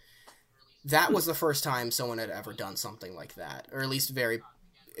 That was the first time someone had ever done something like that, or at least it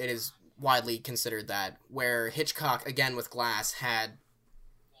is widely considered that, where Hitchcock, again with Glass, had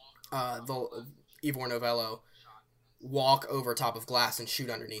the Ivor Novello walk over top of Glass and shoot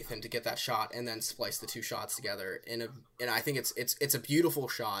underneath him to get that shot, and then splice the two shots together. And I think it's a beautiful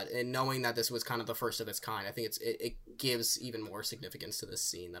shot, and knowing that this was kind of the first of its kind, I think it gives even more significance to this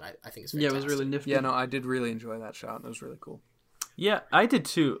scene that I think is fantastic. Yeah, it was really nifty. Yeah, no, I did really enjoy that shot. It was really cool. Yeah, I did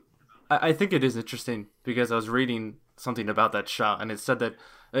too. I think it is interesting because I was reading something about that shot, and it said that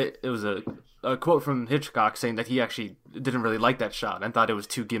it was a quote from Hitchcock saying that he actually didn't really like that shot and thought it was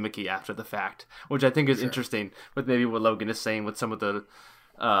too gimmicky after the fact, which I think is interesting with maybe what Logan is saying with some of the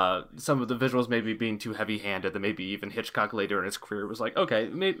visuals maybe being too heavy-handed, that maybe even Hitchcock later in his career was like, okay,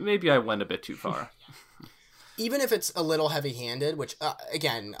 maybe I went a bit too far. Even if it's a little heavy-handed, which,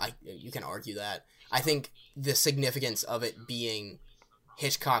 again, you can argue that, I think the significance of it being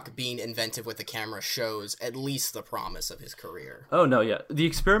Hitchcock being inventive with the camera shows at least the promise of his career. Oh no, yeah, the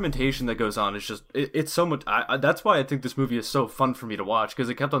experimentation that goes on is just it's so much. That's why I think this movie is so fun for me to watch, because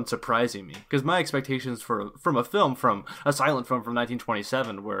it kept on surprising me. Because my expectations from a silent film from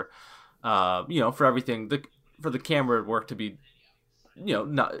 1927 were, for everything for the camera work to be,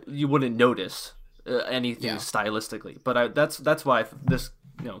 not, you wouldn't notice anything stylistically. But that's why this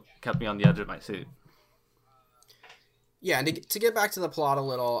kept me on the edge of my seat. Yeah, and to get back to the plot a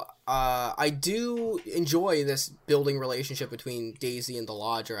little, I do enjoy this building relationship between Daisy and the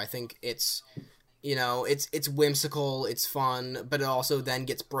lodger. I think it's whimsical, it's fun, but it also then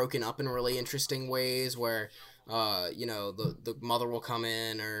gets broken up in really interesting ways where, the mother will come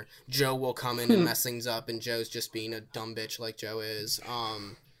in, or Joe will come in and mess things up, and Joe's just being a dumb bitch like Joe is.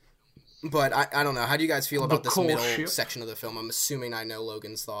 But I don't know. How do you guys feel about this middle section of the film? I'm assuming I know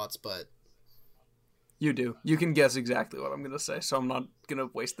Logan's thoughts, but... You do. You can guess exactly what I'm going to say, so I'm not going to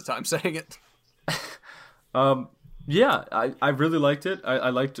waste the time saying it. Yeah, I really liked it.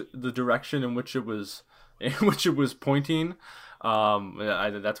 I liked the direction in which it was pointing.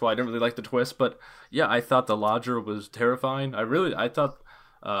 That's why I didn't really like the twist. But yeah, I thought the lodger was terrifying. I thought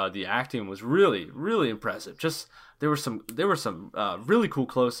the acting was really, really impressive. Just there were some really cool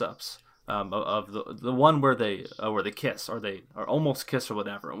close-ups. Of the one where they kiss, or they are almost kiss or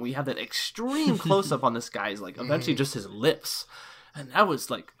whatever, and we have that extreme close up on this guy's, like, eventually just his lips, And I was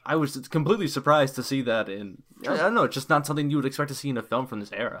completely surprised to see that I don't know, it's just not something you would expect to see in a film from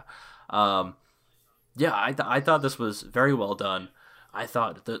this era. Yeah, I thought this was very well done. I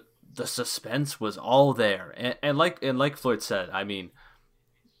thought that the suspense was all there, and like Floyd said, I mean,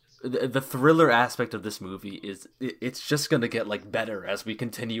 the thriller aspect of this movie it's just gonna get like better as we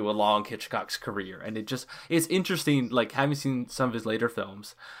continue along Hitchcock's career, and it's interesting, like having seen some of his later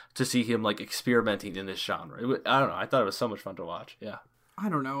films, to see him like experimenting in this genre. I don't know, I thought it was so much fun to watch. Yeah, I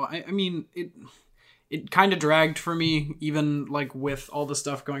don't know. I mean, it kind of dragged for me, even like with all the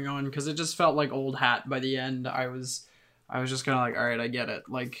stuff going on, because it just felt like old hat by the end. I was just kind of like, all right, I get it.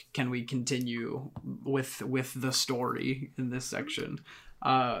 Like, can we continue with the story in this section?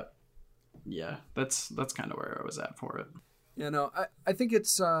 Yeah, that's kind of where I was at for it. Yeah, no, I think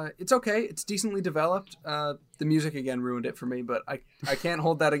it's okay. It's decently developed. The music again ruined it for me, but I can't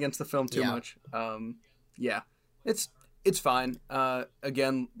hold that against the film too much. Yeah, it's fine.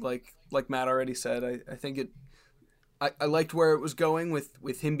 Again, like Matt already said, I think I liked where it was going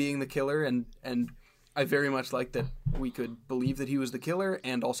with him being the killer, and I very much liked that we could believe that he was the killer,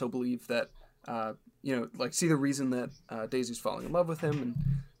 and also believe that like see the reason that Daisy's falling in love with him. And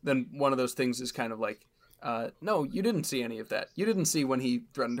then one of those things is kind of like, no, you didn't see any of that. You didn't see when he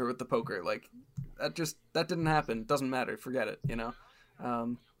threatened her with the poker. Like, that didn't happen. Doesn't matter. Forget it, Yeah.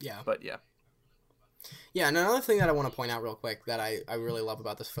 But yeah. Yeah, and another thing that I want to point out real quick that I really love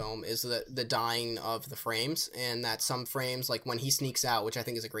about this film is the dyeing of the frames, and that some frames, like when he sneaks out, which I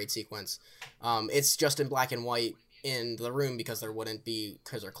think is a great sequence, it's just in black and white in the room because their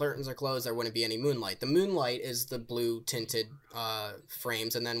curtains are closed, there wouldn't be any moonlight. The moonlight is the blue tinted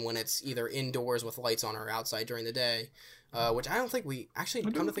frames, and then when it's either indoors with lights on or outside during the day, which I don't think we actually,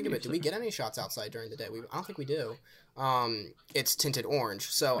 come to think of it, do we get any shots outside during the day? I don't think we do. It's tinted orange,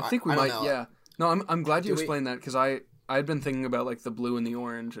 so I think we might. Know. Yeah, no, I'm glad you explained that, because I'd been thinking about like the blue and the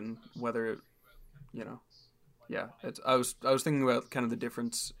orange and whether it, yeah, I was thinking about kind of the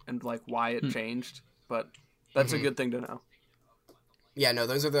difference and like why it changed, but. That's a good thing to know. Yeah, no,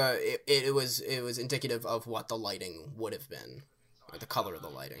 those are it was indicative of what the lighting would have been, or the color of the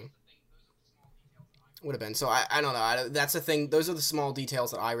lighting would have been. So I don't know. That's the thing. Those are the small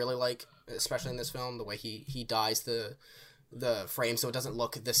details that I really like, especially in this film. The way he dyes the frame so it doesn't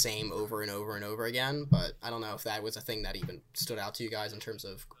look the same over and over and over again. But I don't know if that was a thing that even stood out to you guys in terms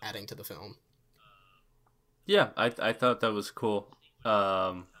of adding to the film. Yeah, I thought that was cool.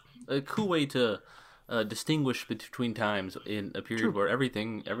 A cool way to distinguish between times in a period where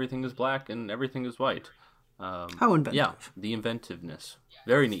everything is black and everything is white. How inventive. Yeah, the inventiveness.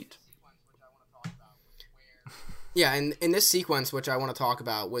 Very neat. Yeah, and in this sequence, which I want to talk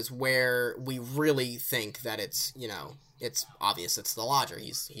about, was where we really think that it's obvious it's the Lodger,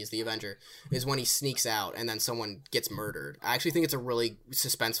 he's the Avenger, is when he sneaks out and then someone gets murdered. I actually think it's a really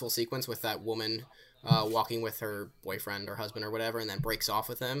suspenseful sequence with that woman walking with her boyfriend or husband or whatever, and then breaks off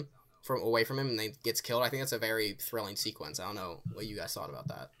with him. Away from him, and then gets killed. I think that's a very thrilling sequence. I don't know what you guys thought about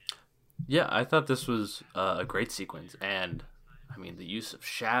that. Yeah, I thought this was a great sequence, and I mean the use of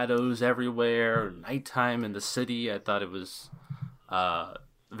shadows everywhere, nighttime in the city. I thought it was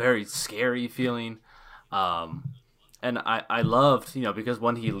very scary feeling, and I loved, because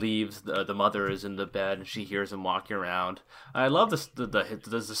when he leaves, the mother is in the bed and she hears him walking around. I love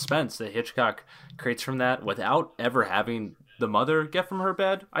the suspense that Hitchcock creates from that without ever having the mother get from her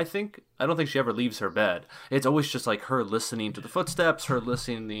bed. I don't think she ever leaves her bed. It's always just like her listening to the footsteps, her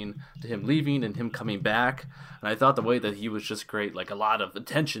listening to him leaving and him coming back. And I thought the way that he was just great, like a lot of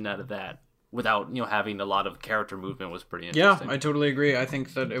attention out of that without, having a lot of character movement was pretty interesting. Yeah, I totally agree. I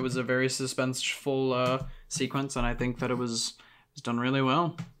think that it was a very suspenseful sequence, and I think that it was done really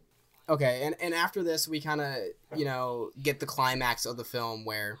well. Okay, and after this, we kind of, get the climax of the film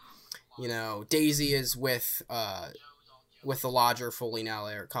where, Daisy is with the Lodger fully now,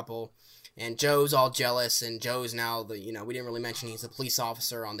 they're a couple, and Joe's all jealous, and Joe's now we didn't really mention he's a police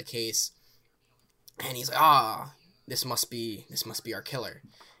officer on the case, and he's like, this must be our killer,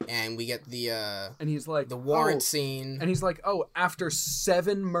 and we get the and he's like the warrant scene, and he's like, after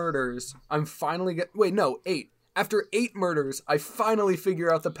 7 murders, I'm finally 8. After 8 murders, I finally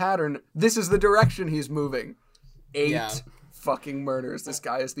figure out the pattern. This is the direction he's moving. 8 fucking murders. This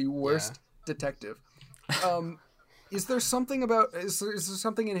guy is the worst detective. Is there something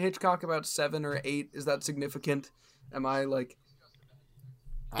in Hitchcock about 7 or 8? Is that significant? Am I like...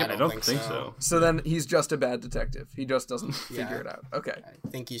 I don't think so. So then he's just a bad detective. He just doesn't figure it out. Okay. I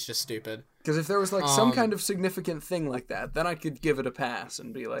think he's just stupid. Because if there was like some kind of significant thing like that, then I could give it a pass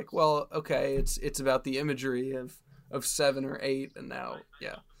and be like, well, okay, it's about the imagery of 7 or 8, and now,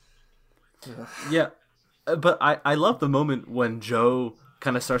 Yeah. but I love the moment when Joe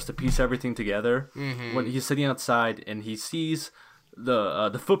kind of starts to piece everything together when he's sitting outside and he sees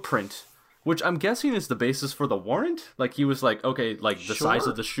the footprint, which I'm guessing is the basis for the warrant. Like he was like, okay, like the size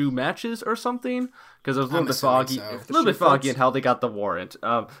of the shoe matches or something, because it was a little bit foggy, in how they got the warrant.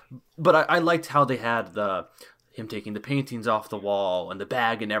 But I liked how they had him taking the paintings off the wall and the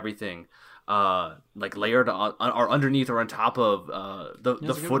bag and everything. Like layered on or underneath or on top of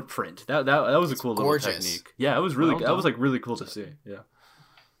the footprint. That was a cool little technique. Yeah, it was really that was like really cool to see.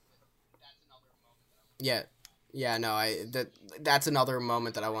 Yeah, no, that's another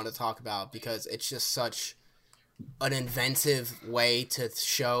moment that I want to talk about because it's just such an inventive way to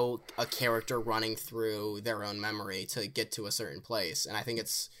show a character running through their own memory to get to a certain place, and I think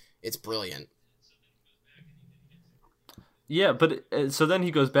it's brilliant. Yeah, but so then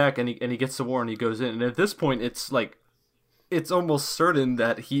he goes back and he gets the warrant and he goes in, and at this point it's like it's almost certain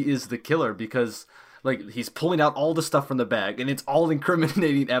that he is the killer because like he's pulling out all the stuff from the bag and it's all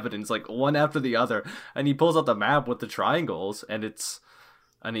incriminating evidence, like one after the other, and he pulls out the map with the triangles and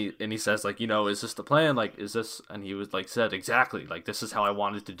he says like, you know, is this the plan? Like, is this? And he was like said exactly like this is how I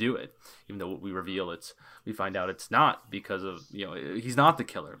wanted to do it, even though we find out it's not because of, you know, he's not the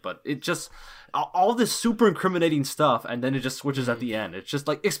killer, but it just all this super incriminating stuff, and then it just switches at the end. It's just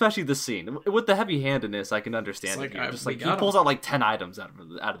like, especially this scene with the heavy-handedness, I can understand it. Like, just like he pulls out like 10 items out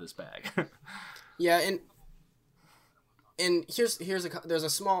of this bag. Yeah, and there's a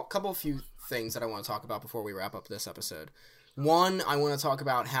small few things that I want to talk about before we wrap up this episode. One, I want to talk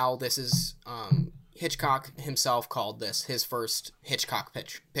about how this is Hitchcock himself called this his first Hitchcock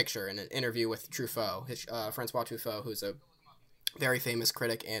picture in an interview with Truffaut, Francois Truffaut, who's a very famous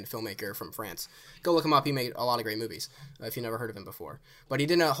critic and filmmaker from France. Go look him up. He made a lot of great movies, if you never heard of him before. But he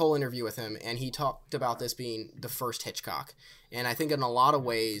did a whole interview with him, and he talked about this being the first Hitchcock. And I think in a lot of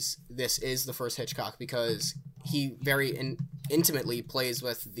ways, this is the first Hitchcock because he very intimately plays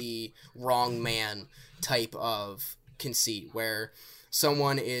with the wrong man type of conceit, where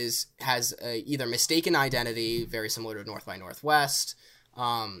someone has either mistaken identity, very similar to North by Northwest,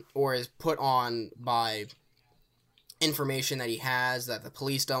 or is put on by information that he has that the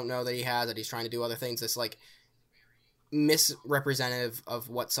police don't know that he has, that he's trying to do other things. This like misrepresentative of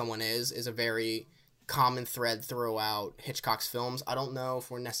what someone is a very common thread throughout Hitchcock's films. I don't know if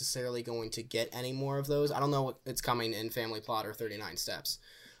we're necessarily going to get any more of those. I don't know what's coming in Family Plot or 39 Steps,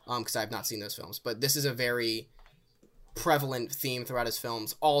 because I've not seen those films, but this is a very prevalent theme throughout his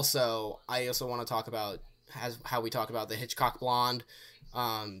films. Also, I also want to talk about how we talk about the Hitchcock blonde,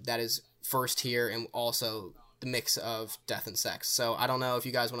 that is first here, and also the mix of death and sex. So I don't know if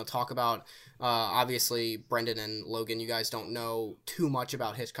you guys want to talk about, obviously Brendan and Logan, you guys don't know too much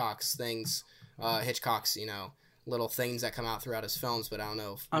about Hitchcock's things, Hitchcock's, you know, little things that come out throughout his films, but I don't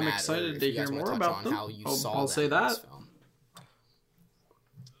know if I'm Matt, excited to hear more about them. How you saw I'll say that.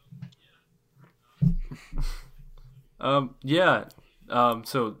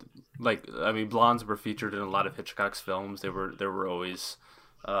 So like, I mean, blondes were featured in a lot of Hitchcock's films. They were always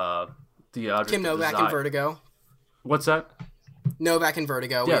the object Kim Novak in Vertigo. What's that? Novak in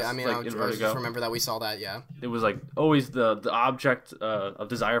Vertigo. Yes, I just remember that we saw that. Yeah, it was like always the object of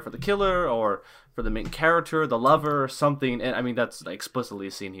desire for the killer or for the main character, the lover, something. And I mean, that's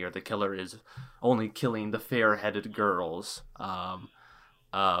explicitly seen here. The killer is only killing the fair-headed girls.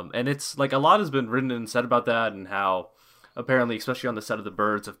 And it's like a lot has been written and said about that, and how apparently, especially on the set of The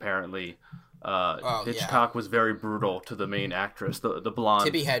Birds, apparently Hitchcock was very brutal to the main actress, the blonde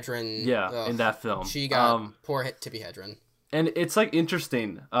Tippi Hedren. Yeah, in that film, she got poor Tippi Hedren. And it's like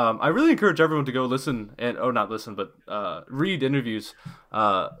interesting. I really encourage everyone to go listen read interviews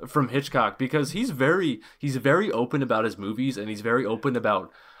from Hitchcock, because he's very open about his movies, and he's very open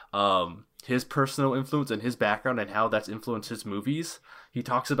about his personal influence and his background and how that's influenced his movies. He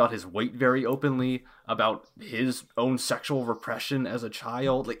talks about his weight very openly, about his own sexual repression as a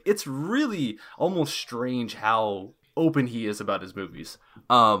child. Like, it's really almost strange how open he is about his movies.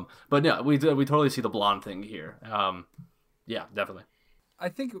 But yeah, we totally see the blonde thing here. Yeah, definitely. I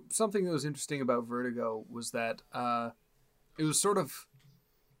think something that was interesting about Vertigo was that it was sort of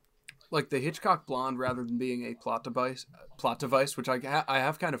like the Hitchcock blonde, rather than being a plot device, which I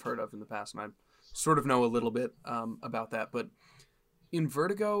have kind of heard of in the past, and I sort of know a little bit about that. But in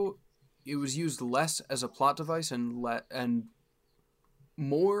Vertigo, it was used less as a plot device and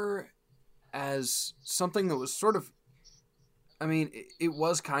more as something that was sort of, I mean, it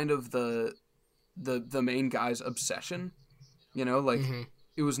was kind of the main guy's obsession, you know, like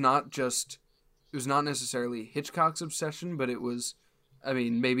it was not necessarily Hitchcock's obsession, but it was, I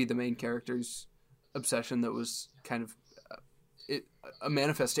mean, maybe the main character's obsession that was kind of a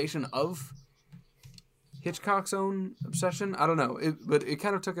manifestation of Hitchcock's own obsession. I don't know, but it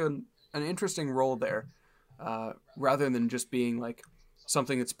kind of took an interesting role there, rather than just being like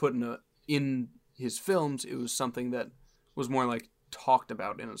something that's put in his films. It was something that was more like talked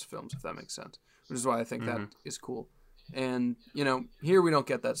about in his films, if that makes sense. Which is why I think that is cool. And here we don't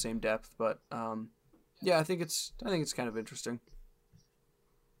get that same depth, but yeah, I think it's kind of interesting.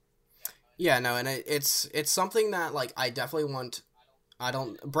 Yeah, no, and it's something that like I definitely want.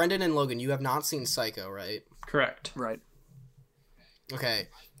 Brendan and Logan, you have not seen Psycho, right? Correct. Right. Okay.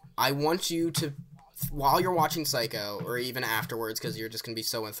 I want you to, while you're watching Psycho, or even afterwards, because you're just going to be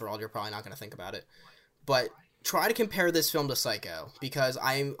so enthralled, you're probably not going to think about it, but try to compare this film to Psycho, because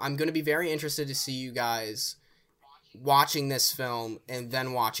I'm going to be very interested to see you guys watching this film and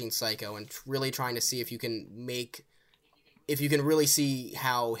then watching Psycho, and really trying to see if you can really see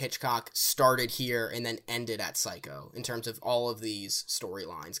how Hitchcock started here and then ended at Psycho in terms of all of these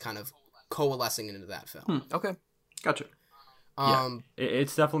storylines kind of coalescing into that film. Okay. Gotcha.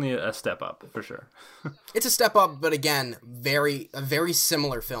 It's definitely a step up for sure. It's a step up, but again, a very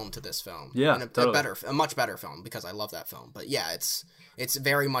similar film to this film. Yeah, and totally. a much better film, because I love that film. But yeah, it's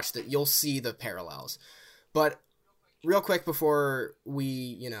very much that you'll see the parallels. But real quick before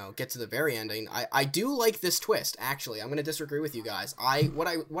we, get to the very ending, I do like this twist, actually. I'm going to disagree with you guys. What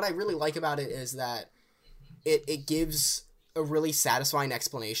I really like about it is that it gives a really satisfying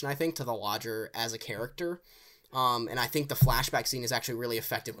explanation, I think, to the Lodger as a character. And I think the flashback scene is actually really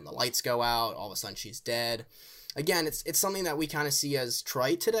effective when the lights go out, all of a sudden she's dead. Again, it's something that we kind of see as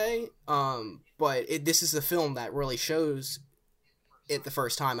trite today, but this is the film that really shows it the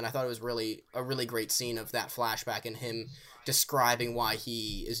first time, and I thought it was really a really great scene of that flashback and him describing why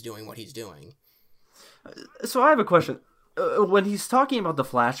he is doing what he's doing. So I have a question. When he's talking about the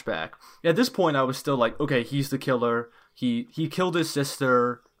flashback, at this point I was still like, okay, he's the killer. He killed his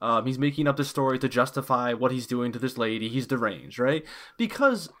sister. He's making up the story to justify what he's doing to this lady. He's deranged, right?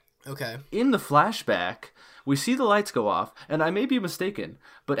 Because in the flashback, we see the lights go off, and I may be mistaken,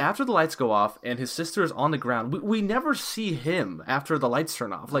 but after the lights go off and his sister is on the ground, we never see him after the lights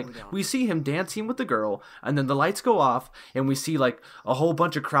turn off. Like, we see him dancing with the girl, and then the lights go off, and we see, like, a whole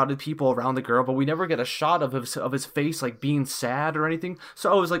bunch of crowded people around the girl, but we never get a shot of his face, like, being sad or anything.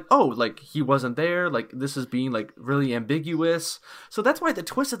 So I was like, oh, like, he wasn't there, like, this is being, like, really ambiguous. So that's why the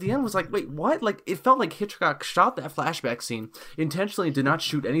twist at the end was like, wait, what? Like, it felt like Hitchcock shot that flashback scene, intentionally did not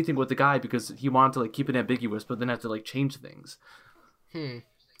shoot anything with the guy because he wanted to, like, keep it ambiguous, but then have to like change things.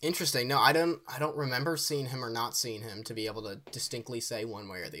 Interesting. No, I don't remember seeing him or not seeing him to be able to distinctly say one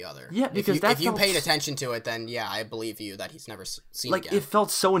way or the other. Yeah, because if you paid attention to it, then yeah, I believe you that he's never seen like again. It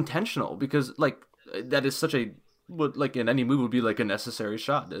felt so intentional because like that is such a what like in any movie would be like a necessary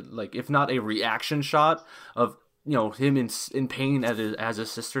shot. Like if not a reaction shot of him in pain as his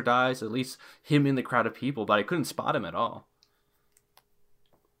sister dies, at least him in the crowd of people. But I couldn't spot him at all.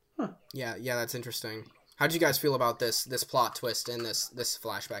 Yeah, that's interesting. How did you guys feel about this plot twist in this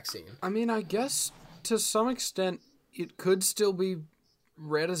flashback scene? I mean, I guess to some extent it could still be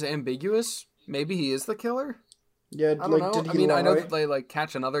read as ambiguous. Maybe he is the killer. Yeah, I don't know. I mean, I know that they like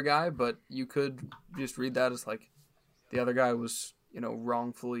catch another guy, but you could just read that as like the other guy was,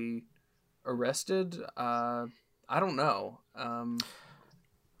 wrongfully arrested. I don't know.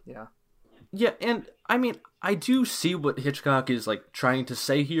 Yeah. Yeah, and I mean, I do see what Hitchcock is like trying to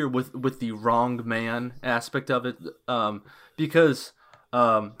say here with the wrong man aspect of it, because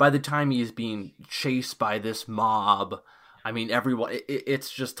by the time he's being chased by this mob, I mean, everyone, it's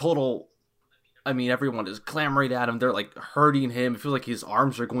just total. I mean, everyone is clamoring at him. They're like hurting him. It feels like his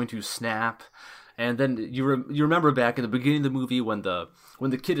arms are going to snap. And then you remember back in the beginning of the movie when the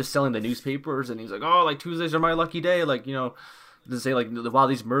kid is selling the newspapers and he's like, oh, like Tuesdays are my lucky day, like to say like, wow,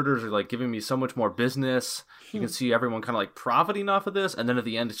 these murders are like giving me so much more business. You can see everyone kind of like profiting off of this, and then at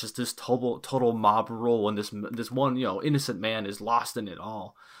the end it's just this total mob rule, and this one innocent man is lost in it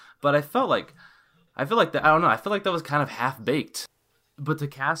all. But I feel like that, I don't know, I feel like that was kind of half baked. But to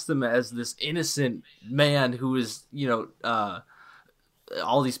cast him as this innocent man who is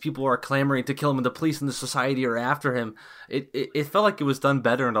all these people are clamoring to kill him, and the police and the society are after him. It felt like it was done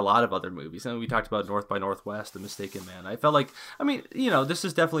better in a lot of other movies. And we talked about North by Northwest, The Mistaken Man. I felt like, I mean, this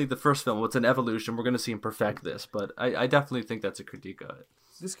is definitely the first film. It's an evolution. We're going to see him perfect this, but I definitely think that's a critique of it.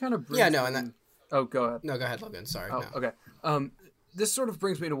 This kind of brings Oh, go ahead. No, go ahead, Logan. Sorry. Oh, no. Okay. This sort of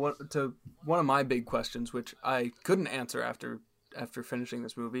brings me to one of my big questions, which I couldn't answer after finishing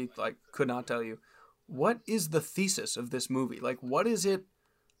this movie. Like, could not tell you. What is the thesis of this movie? Like, what is it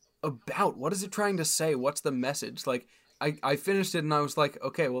about? What is it trying to say? What's the message? Like, I finished it and I was like,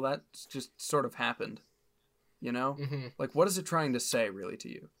 okay, well, that just sort of happened. Mm-hmm. Like, what is it trying to say, really, to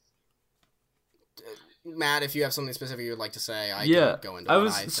you? Matt, if you have something specific you would like to say, I Yeah, can go into what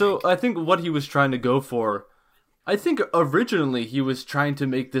I think. I think what he was trying to go for, I think originally he was trying to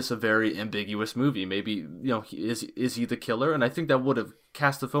make this a very ambiguous movie. Maybe, is he the killer? And I think that would have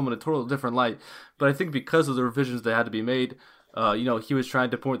cast the film in a total different light. But I think because of the revisions that had to be made, he was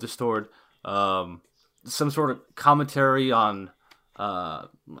trying to point this toward some sort of commentary on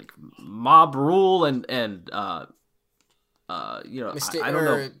like mob rule and I don't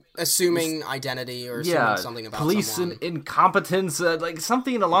know, assuming identity or assuming something about police someone. incompetence, like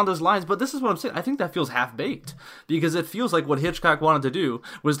something along those lines. But this is what I'm saying. I think that feels half baked because it feels like what Hitchcock wanted to do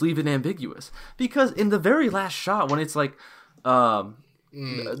was leave it ambiguous. Because in the very last shot, when it's like,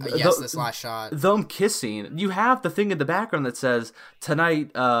 this last shot, them kissing, you have the thing in the background that says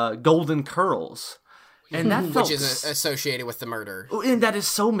 "Tonight, golden curls." And that felt, which is associated with the murder. And that is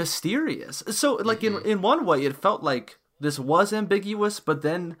so mysterious. So, like, in one way, it felt like this was ambiguous, but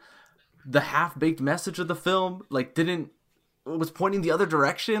then the half-baked message of the film, like, was pointing the other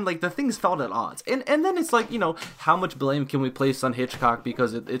direction. Like, the things felt at odds. And then it's like, how much blame can we place on Hitchcock?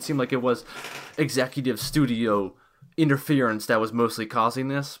 Because it seemed like it was executive studio interference that was mostly causing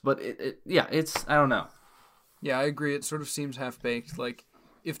this. But, I don't know. Yeah, I agree. It sort of seems half-baked. Like,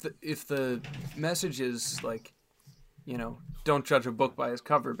 if the message is like, don't judge a book by its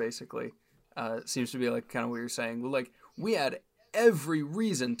cover, basically, seems to be like kind of what you're saying. Like, we had every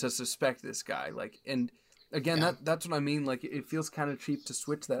reason to suspect this guy. Like, and again, that's what I mean. Like, it feels kind of cheap to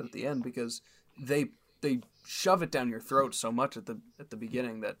switch that at the end because they shove it down your throat so much at the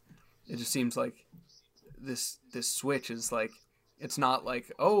beginning that it just seems like this switch is like, it's not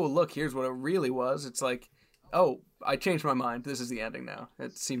like, oh look, here's what it really was. It's like, oh, I changed my mind. This is the ending now.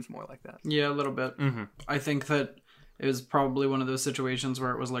 It seems more like that. Yeah, a little bit. Mm-hmm. I think that it was probably one of those situations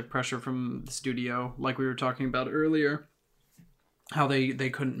where it was like pressure from the studio, like we were talking about earlier, how they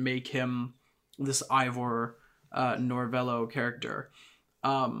couldn't make him this Ivor Novello character.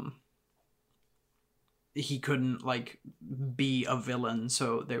 He couldn't like be a villain,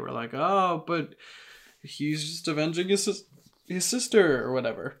 so they were like, oh, but he's just avenging his sister or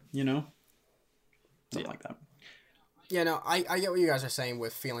whatever, Something like that. Yeah, no, I get what you guys are saying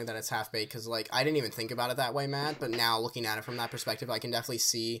with feeling that it's half-baked, because, like, I didn't even think about it that way, Matt, but now looking at it from that perspective, I can definitely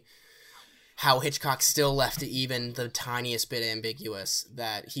see how Hitchcock still left it even the tiniest bit ambiguous,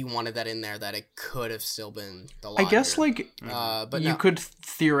 that he wanted that in there, that it could have still been the lodger. I guess, like, but you could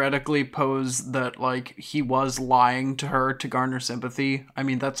theoretically pose that, like, he was lying to her to garner sympathy. I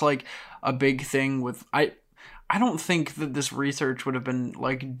mean, that's, like, a big thing with... I don't think that this research would have been,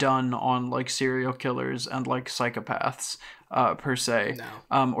 like, done on, like, serial killers and, like, psychopaths, per se.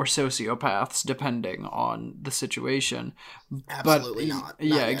 No. Or sociopaths, depending on the situation. Absolutely not. Yeah,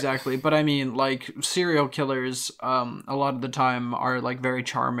 Not yet. exactly. But, I mean, like, serial killers, a lot of the time are, like, very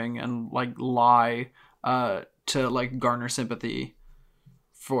charming and, like, lie to, like, garner sympathy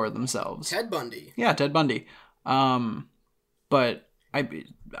for themselves. Ted Bundy. Yeah, Ted Bundy. But...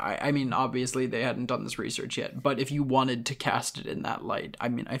 I mean, obviously they hadn't done this research yet, but if you wanted to cast it in that light, I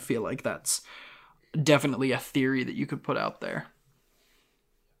mean, I feel like that's definitely a theory that you could put out there.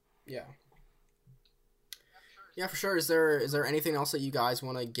 Yeah. Yeah, for sure. Is there anything else that you guys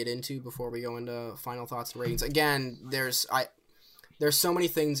want to get into before we go into final thoughts and ratings? Again, there's so many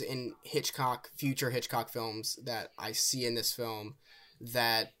things in future Hitchcock films that I see in this film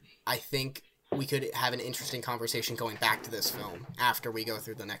that I think we could have an interesting conversation going back to this film after we go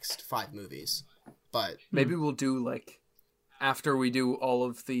through the next 5 movies. But maybe we'll do, like, after we do all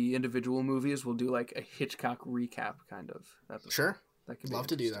of the individual movies, we'll do, like, a Hitchcock recap kind of episode. Sure. That could Love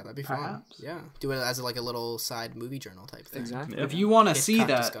to do that. That'd be fun. Perhaps. Yeah. Do it as like a little side movie journal type thing. Exactly. If you want to see Hitchcock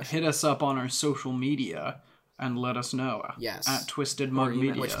that, discussion. hit us up on our social media and let us know. Yes. At Twisted Mug email.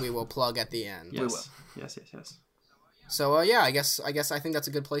 Media. Which we will plug at the end. Yes. We will. Yes. So yeah, I guess I think that's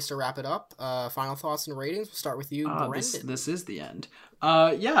a good place to wrap it up. Final thoughts and ratings. We'll start with you, Brendan. This is the end.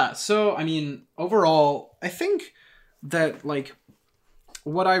 Yeah. So I mean, overall, I think that like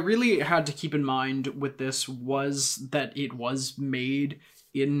what I really had to keep in mind with this was that it was made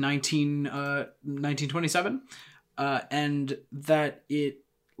in 1927, and that it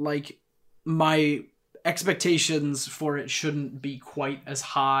like my expectations for it shouldn't be quite as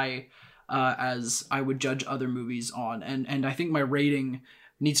high as I would judge other movies on, and I think my rating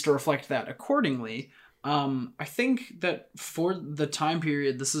needs to reflect that accordingly. I think that for the time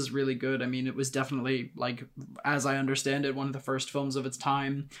period, this is really good. I mean, it was definitely, like, as I understand it, one of the first films of its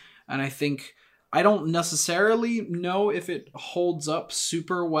time, and I think I don't necessarily know if it holds up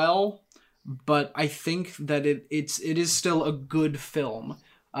super well, but I think that it is still a good film,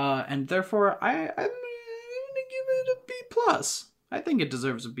 and therefore I'm gonna give it a B+. I think it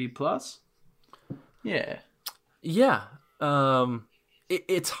deserves a B+. Yeah. Yeah.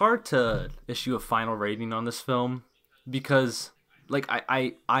 It's hard to issue a final rating on this film because, like,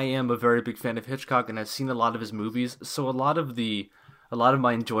 I am a very big fan of Hitchcock and I've seen a lot of his movies. So a lot of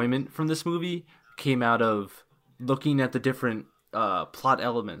my enjoyment from this movie came out of looking at the different plot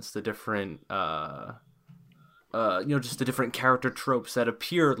elements, the different just the different character tropes that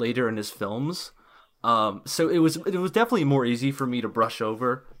appear later in his films. So it was definitely more easy for me to brush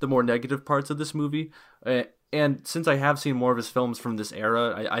over the more negative parts of this movie. And since I have seen more of his films from this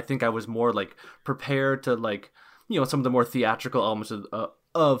era, I think I was more like prepared to like, some of the more theatrical elements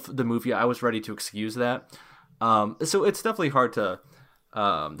of the movie. I was ready to excuse that. So it's definitely hard to.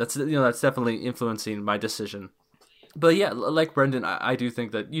 That's definitely influencing my decision. But yeah, like Brendan, I do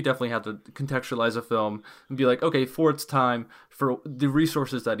think that you definitely have to contextualize a film and be like, okay, for its time, for the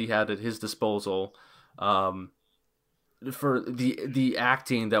resources that he had at his disposal, for the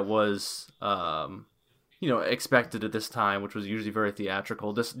acting that was, expected at this time, which was usually very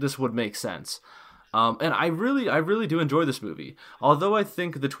theatrical, this would make sense. And I really do enjoy this movie. Although I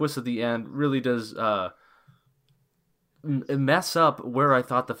think the twist at the end really does mess up where I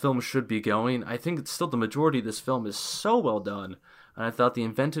thought the film should be going. I think still the majority of this film is so well done, and I thought the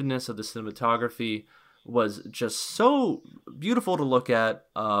inventiveness of the cinematography was just so beautiful to look at.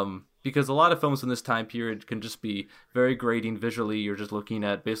 Because a lot of films in this time period can just be very grating visually. You're just looking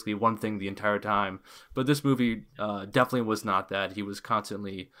at basically one thing the entire time. But this movie definitely was not that. He was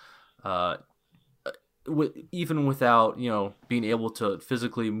constantly, even without being able to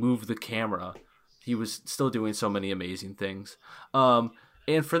physically move the camera, he was still doing so many amazing things.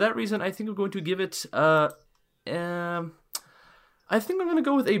 And for that reason, I think I'm going to give it. I think I'm going to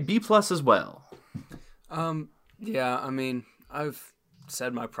go with a B+ as well. Yeah, I mean, I've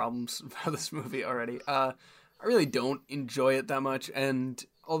said my problems about this movie already. I really don't enjoy it that much, and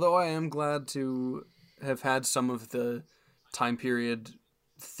although I am glad to have had some of the time period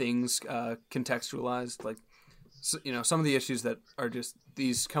things contextualized, like some of the issues that are just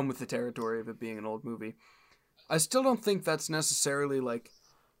these come with the territory of it being an old movie, I still don't think that's necessarily like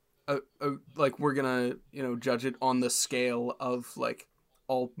like we're gonna judge it on the scale of like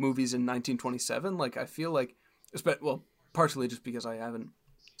all movies in 1927. Like I feel like, partially just because I haven't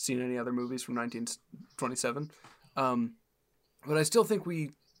seen any other movies from 1927. But I still think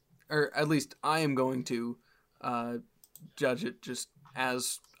or at least I am going to judge it just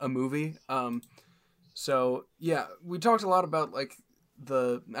as a movie. So yeah, we talked a lot about like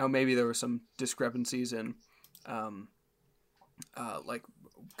how maybe there were some discrepancies in like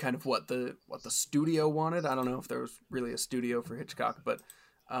kind of what the studio wanted. I don't know if there was really a studio for Hitchcock, but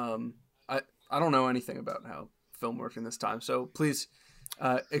I don't know anything about how film worked in this time. So please,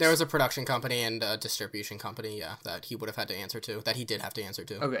 there was a production company and a distribution company, that he would have had to answer to, that he did have to answer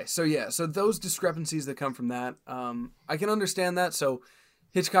to. Okay, so those discrepancies that come from that, I can understand that. So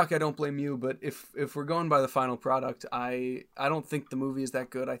Hitchcock, I don't blame you, but if we're going by the final product, I don't think the movie is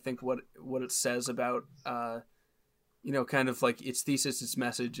that good. I think what it says about kind of like its thesis, its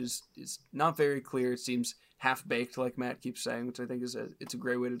message is not very clear. It seems half baked, like Matt keeps saying, which I think it's a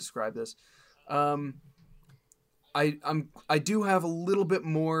great way to describe this. I do have a little bit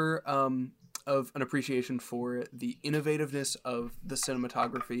more of an appreciation for the innovativeness of the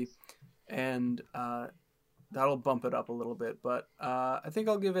cinematography, and that'll bump it up a little bit. But I think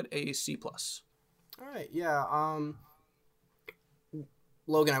I'll give it a C+. All right, yeah.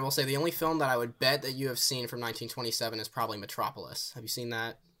 Logan, I will say the only film that I would bet that you have seen from 1927 is probably Metropolis. Have you seen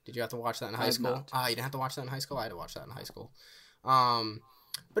that? Did you have to watch that in high school? You didn't have to watch that in high school? I had to watch that in high school.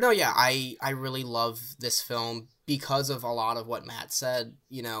 But no, yeah, I really love this film because of a lot of what Matt said.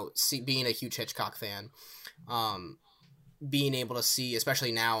 Being a huge Hitchcock fan, being able to see,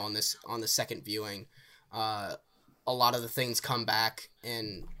 especially now on the second viewing, a lot of the things come back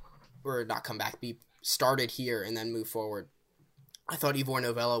be started here and then move forward. I thought Ivor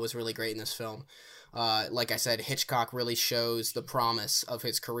Novello was really great in this film. Like I said, Hitchcock really shows the promise of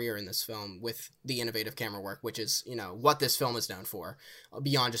his career in this film with the innovative camera work, which is, what this film is known for.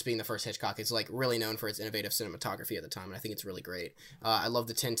 Beyond just being the first Hitchcock, it's like really known for its innovative cinematography at the time, and I think it's really great. I love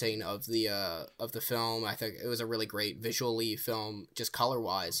the tinting of the film. I think it was a really great visually film, just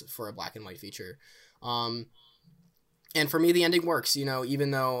color-wise, for a black and white feature. And for me, the ending works,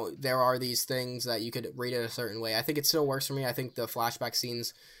 even though there are these things that you could read it a certain way. I think it still works for me. I think the flashback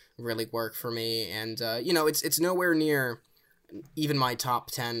scenes really work for me. And, it's nowhere near even my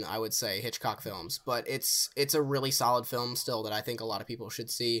top 10, I would say, Hitchcock films. But it's a really solid film still that I think a lot of people should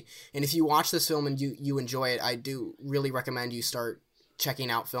see. And if you watch this film and you enjoy it, I do really recommend you start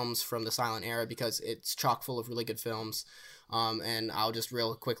checking out films from the silent era because it's chock full of really good films. And I'll just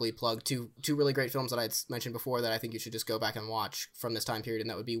real quickly plug two really great films that I'd mentioned before that I think you should just go back and watch from this time period, and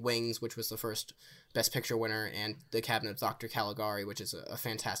that would be Wings, which was the first Best Picture winner, and The Cabinet of Dr. Caligari, which is a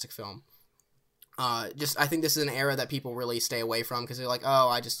fantastic film. I think this is an era that people really stay away from because they're like,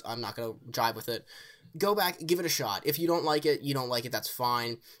 oh, I'm not going to jive with it. Go back, give it a shot. If you don't like it, you don't like it. That's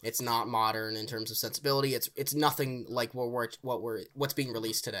fine. It's not modern in terms of sensibility. It's nothing like what's being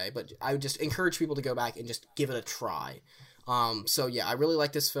released today. But I would just encourage people to go back and just give it a try. So yeah, I really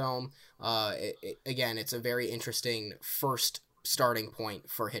like this film. Again, it's a very interesting first starting point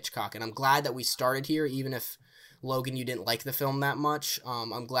for Hitchcock, and I'm glad that we started here, even if Logan, you didn't like the film that much.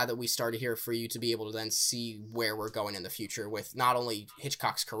 I'm glad that we started here for you to be able to then see where we're going in the future with not only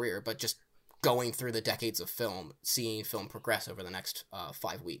Hitchcock's career, but just going through the decades of film, seeing film progress over the next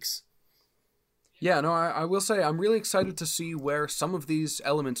 5 weeks. Yeah, no, I will say I'm really excited to see where some of these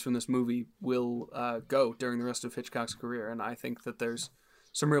elements from this movie will go during the rest of Hitchcock's career, and I think that there's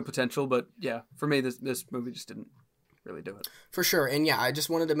some real potential, but yeah, for me, this movie just didn't really do it. For sure. And yeah, I just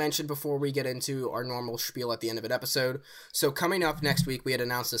wanted to mention before we get into our normal spiel at the end of an episode. So coming up next week, we had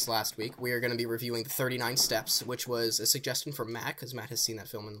announced this last week, we are going to be reviewing the 39 Steps, which was a suggestion from Matt, because Matt has seen that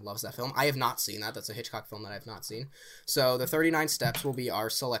film and loves that film. I have not seen that. That's a Hitchcock film that I have not seen. So the 39 Steps will be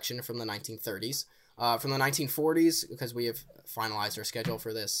our selection from the 1930s. From the 1940s, because we have finalized our schedule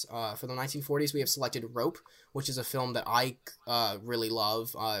for this, for the 1940s, we have selected Rope, which is a film that I really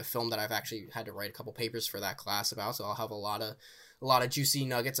love, a film that I've actually had to write a couple papers for that class about, so I'll have a lot of juicy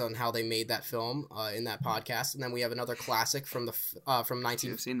nuggets on how they made that film in that podcast. And then we have another classic from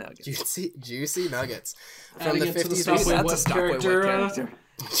Juicy nuggets. Juicy nuggets From the 50s. That's a Stopway character.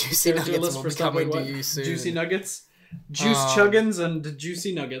 Juicy nuggets will be coming to you soon. Juicy nuggets, juice chuggins, and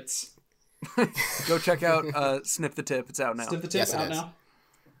juicy nuggets. Go check out Snip the Tip. It's out now. Snip the Tip, Yes, it out is.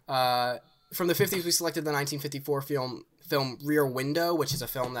 now. From the 50s, we selected the 1954 film Rear Window, which is a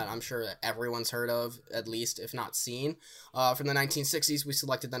film that I'm sure that everyone's heard of, at least, if not seen. From the 1960s, we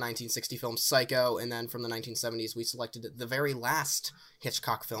selected the 1960 film Psycho, and then from the 1970s, we selected the very last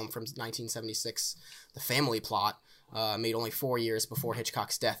Hitchcock film from 1976, The Family Plot, made only 4 years before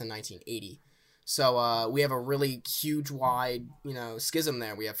Hitchcock's death in 1980. So we have a really huge, wide, schism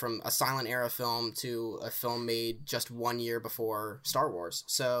there. We have from a silent era film to a film made just 1 year before Star Wars.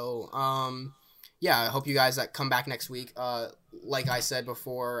 So, yeah, I hope you guys that come back next week. Like I said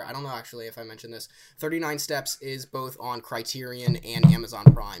before, I don't know actually if I mentioned this, 39 Steps is both on Criterion and Amazon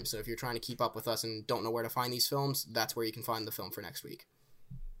Prime. So if you're trying to keep up with us and don't know where to find these films, that's where you can find the film for next week.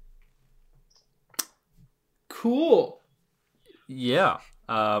 Cool. Yeah.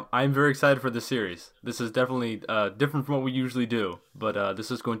 I'm very excited for this series. This is definitely different from what we usually do, but this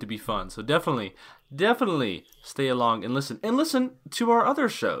is going to be fun. So definitely stay along and listen. And listen to our other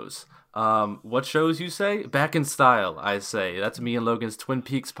shows. What shows you say? Back in Style, I say. That's me and Logan's Twin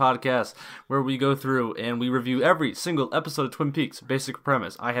Peaks podcast, where we go through and we review every single episode of Twin Peaks. Basic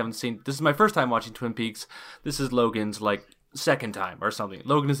premise. This is my first time watching Twin Peaks. This is Logan's, second time or something.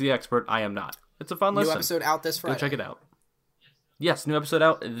 Logan is the expert. I am not. It's a fun listen. New episode out this Friday. Go check it out. Yes, new episode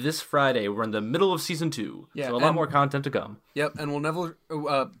out this Friday. We're in the middle of season 2, so a lot more content to come. Yep, and we'll never.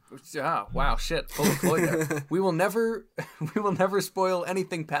 Wow, shit, full of Floyd there. We will never spoil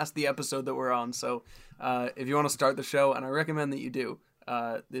anything past the episode that we're on. So, if you want to start the show, and I recommend that you do,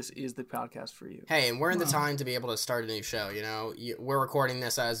 this is the podcast for you. Hey, and we're in the time to be able to start a new show. We're recording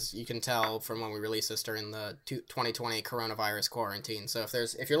this, as you can tell from when we released this, during the 2020 coronavirus quarantine. So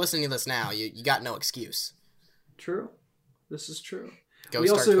if you're listening to this now, you got no excuse. True. This is true. Go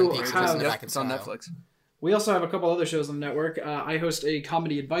start Twin Peaks and listen to Back in It's on Style. Netflix. We also have a couple other shows on the network. I host a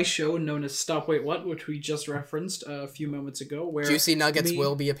comedy advice show known as Stop Wait What, which we just referenced a few moments ago. Where Juicy Nuggets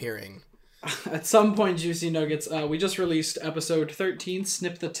will be appearing. At some point, Juicy Nuggets. We just released episode 13,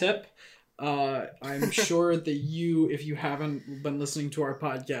 Snip the Tip. I'm sure that if you haven't been listening to our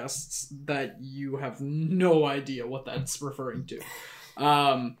podcasts, that you have no idea what that's referring to.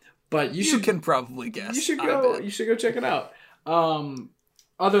 But you can probably guess. You should go check it out.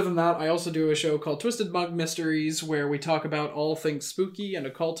 Other than that, I also do a show called Twisted Mug Mysteries, where we talk about all things spooky and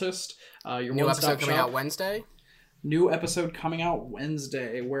occultist. New episode coming out Wednesday? New episode coming out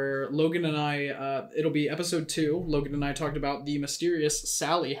Wednesday, where Logan and I, it'll be episode 2. Logan and I talked about the mysterious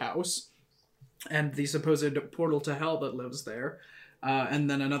Sally house and the supposed portal to hell that lives there. And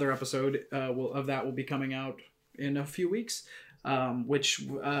then another episode of that will be coming out in a few weeks. Which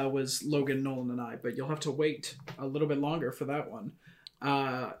was Logan, Nolan, and I, but you'll have to wait a little bit longer for that one.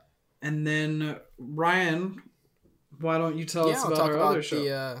 And then, Ryan, why don't you tell us about our other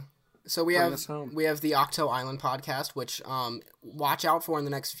show? So we Bring have us home. the Octo Island podcast, which watch out for in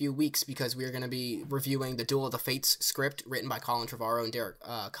the next few weeks because we are going to be reviewing the Duel of the Fates script written by Colin Trevorrow and Derek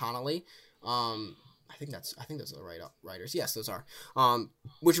Connolly. I think those are the right writers. Yes, those are.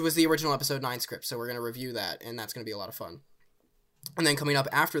 Which was the original episode 9 script. So we're going to review that, and that's going to be a lot of fun. And then coming up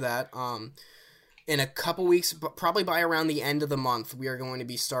after that, in a couple weeks, probably by around the end of the month, we are going to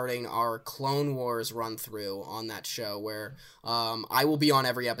be starting our Clone Wars run-through on that show, where I will be on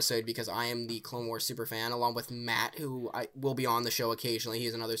every episode because I am the Clone Wars super fan, along with Matt, who will be on the show occasionally.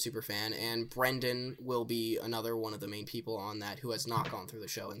 He's another super fan, and Brendan will be another one of the main people on that who has not gone through the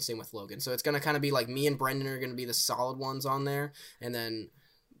show, and same with Logan. So it's going to kind of be like me and Brendan are going to be the solid ones on there, and then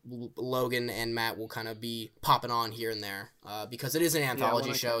Logan and Matt will kind of be popping on here and there because it is an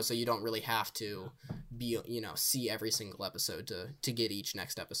anthology show, so you don't really have to be, see every single episode to get each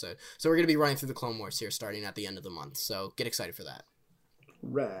next episode. So we're going to be running through the Clone Wars here starting at the end of the month, so get excited for that.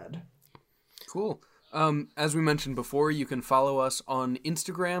 Rad. Cool. As we mentioned before, you can follow us on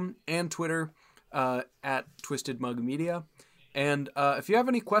Instagram and Twitter at Twisted Mug Media. And if you have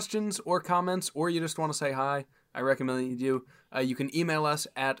any questions or comments, or you just want to say hi, I recommend that you do. You can email us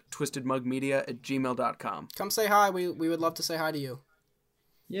at twistedmugmedia@gmail.com. Come say hi. We would love to say hi to you.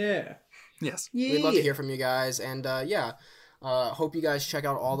 Yeah. Yes. We'd love to hear from you guys. And hope you guys check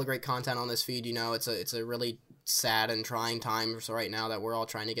out all the great content on this feed. It's a really sad and trying times right now that we're all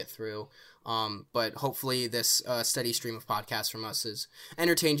trying to get through. But hopefully this steady stream of podcasts from us has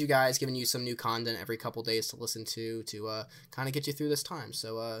entertained you guys, giving you some new content every couple days to listen to kind of get you through this time.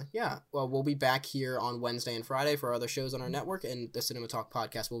 So, we'll be back here on Wednesday and Friday for other shows on our network, and the Cinema Talk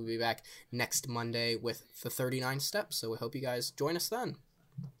podcast will be back next Monday with the 39 steps. So we hope you guys join us then.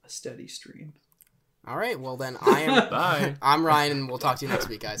 A steady stream. All right. Well, then I am Bye. I'm Ryan, and we'll talk to you next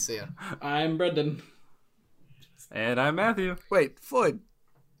week, guys. See ya. I'm Brendan. And I'm Matthew. Wait, Floyd,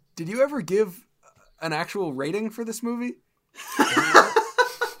 did you ever give an actual rating for this movie? I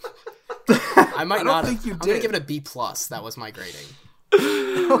might I don't not. think you I'm gonna did. give it a B+. That was my grading.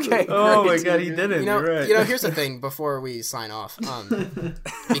 Okay. Oh great. my god, he didn't. You're right. Here's the thing before we sign off,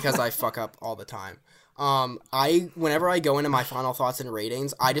 because I fuck up all the time. Whenever I go into my final thoughts and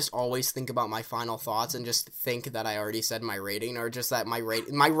ratings, I just always think about my final thoughts and just think that I already said my rating, or just that my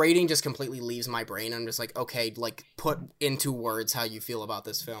rating just completely leaves my brain. I'm just like, okay, like put into words how you feel about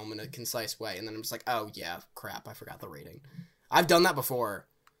this film in a concise way, and then I'm just like, oh yeah, crap, I forgot the rating. I've done that before.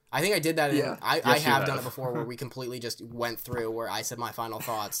 I think I did that. Yeah. I have done it before where we completely just went through where I said my final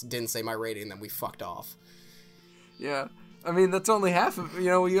thoughts, didn't say my rating, and then we fucked off. Yeah. I mean, that's only half of, we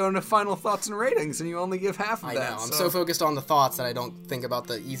go into final thoughts and ratings, and you only give half of I that. know. I'm so focused on the thoughts that I don't think about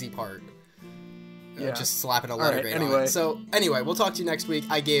the easy part. Yeah. Just slapping a letter grade on anyway. it. So, anyway, we'll talk to you next week.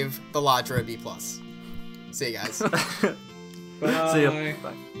 I gave The Lodger a B+. See you guys. Bye. See ya.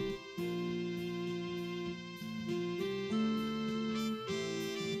 Bye.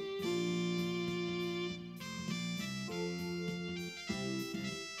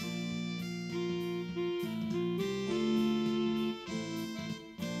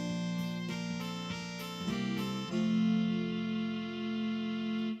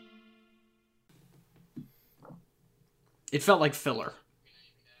 It felt like filler.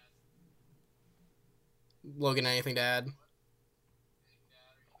 Logan, anything to add?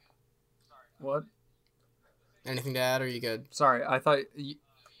 What? Anything to add, or are you good? Sorry, I thought the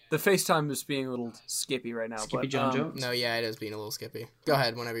FaceTime is being a little skippy right now. Skippy but, John Jones. No, yeah, it is being a little skippy. Go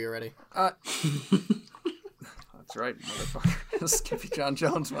ahead whenever you're ready. That's right, motherfucker. Skippy John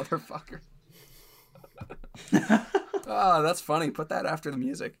Jones, motherfucker. Oh, that's funny. Put that after the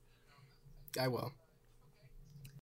music. I will.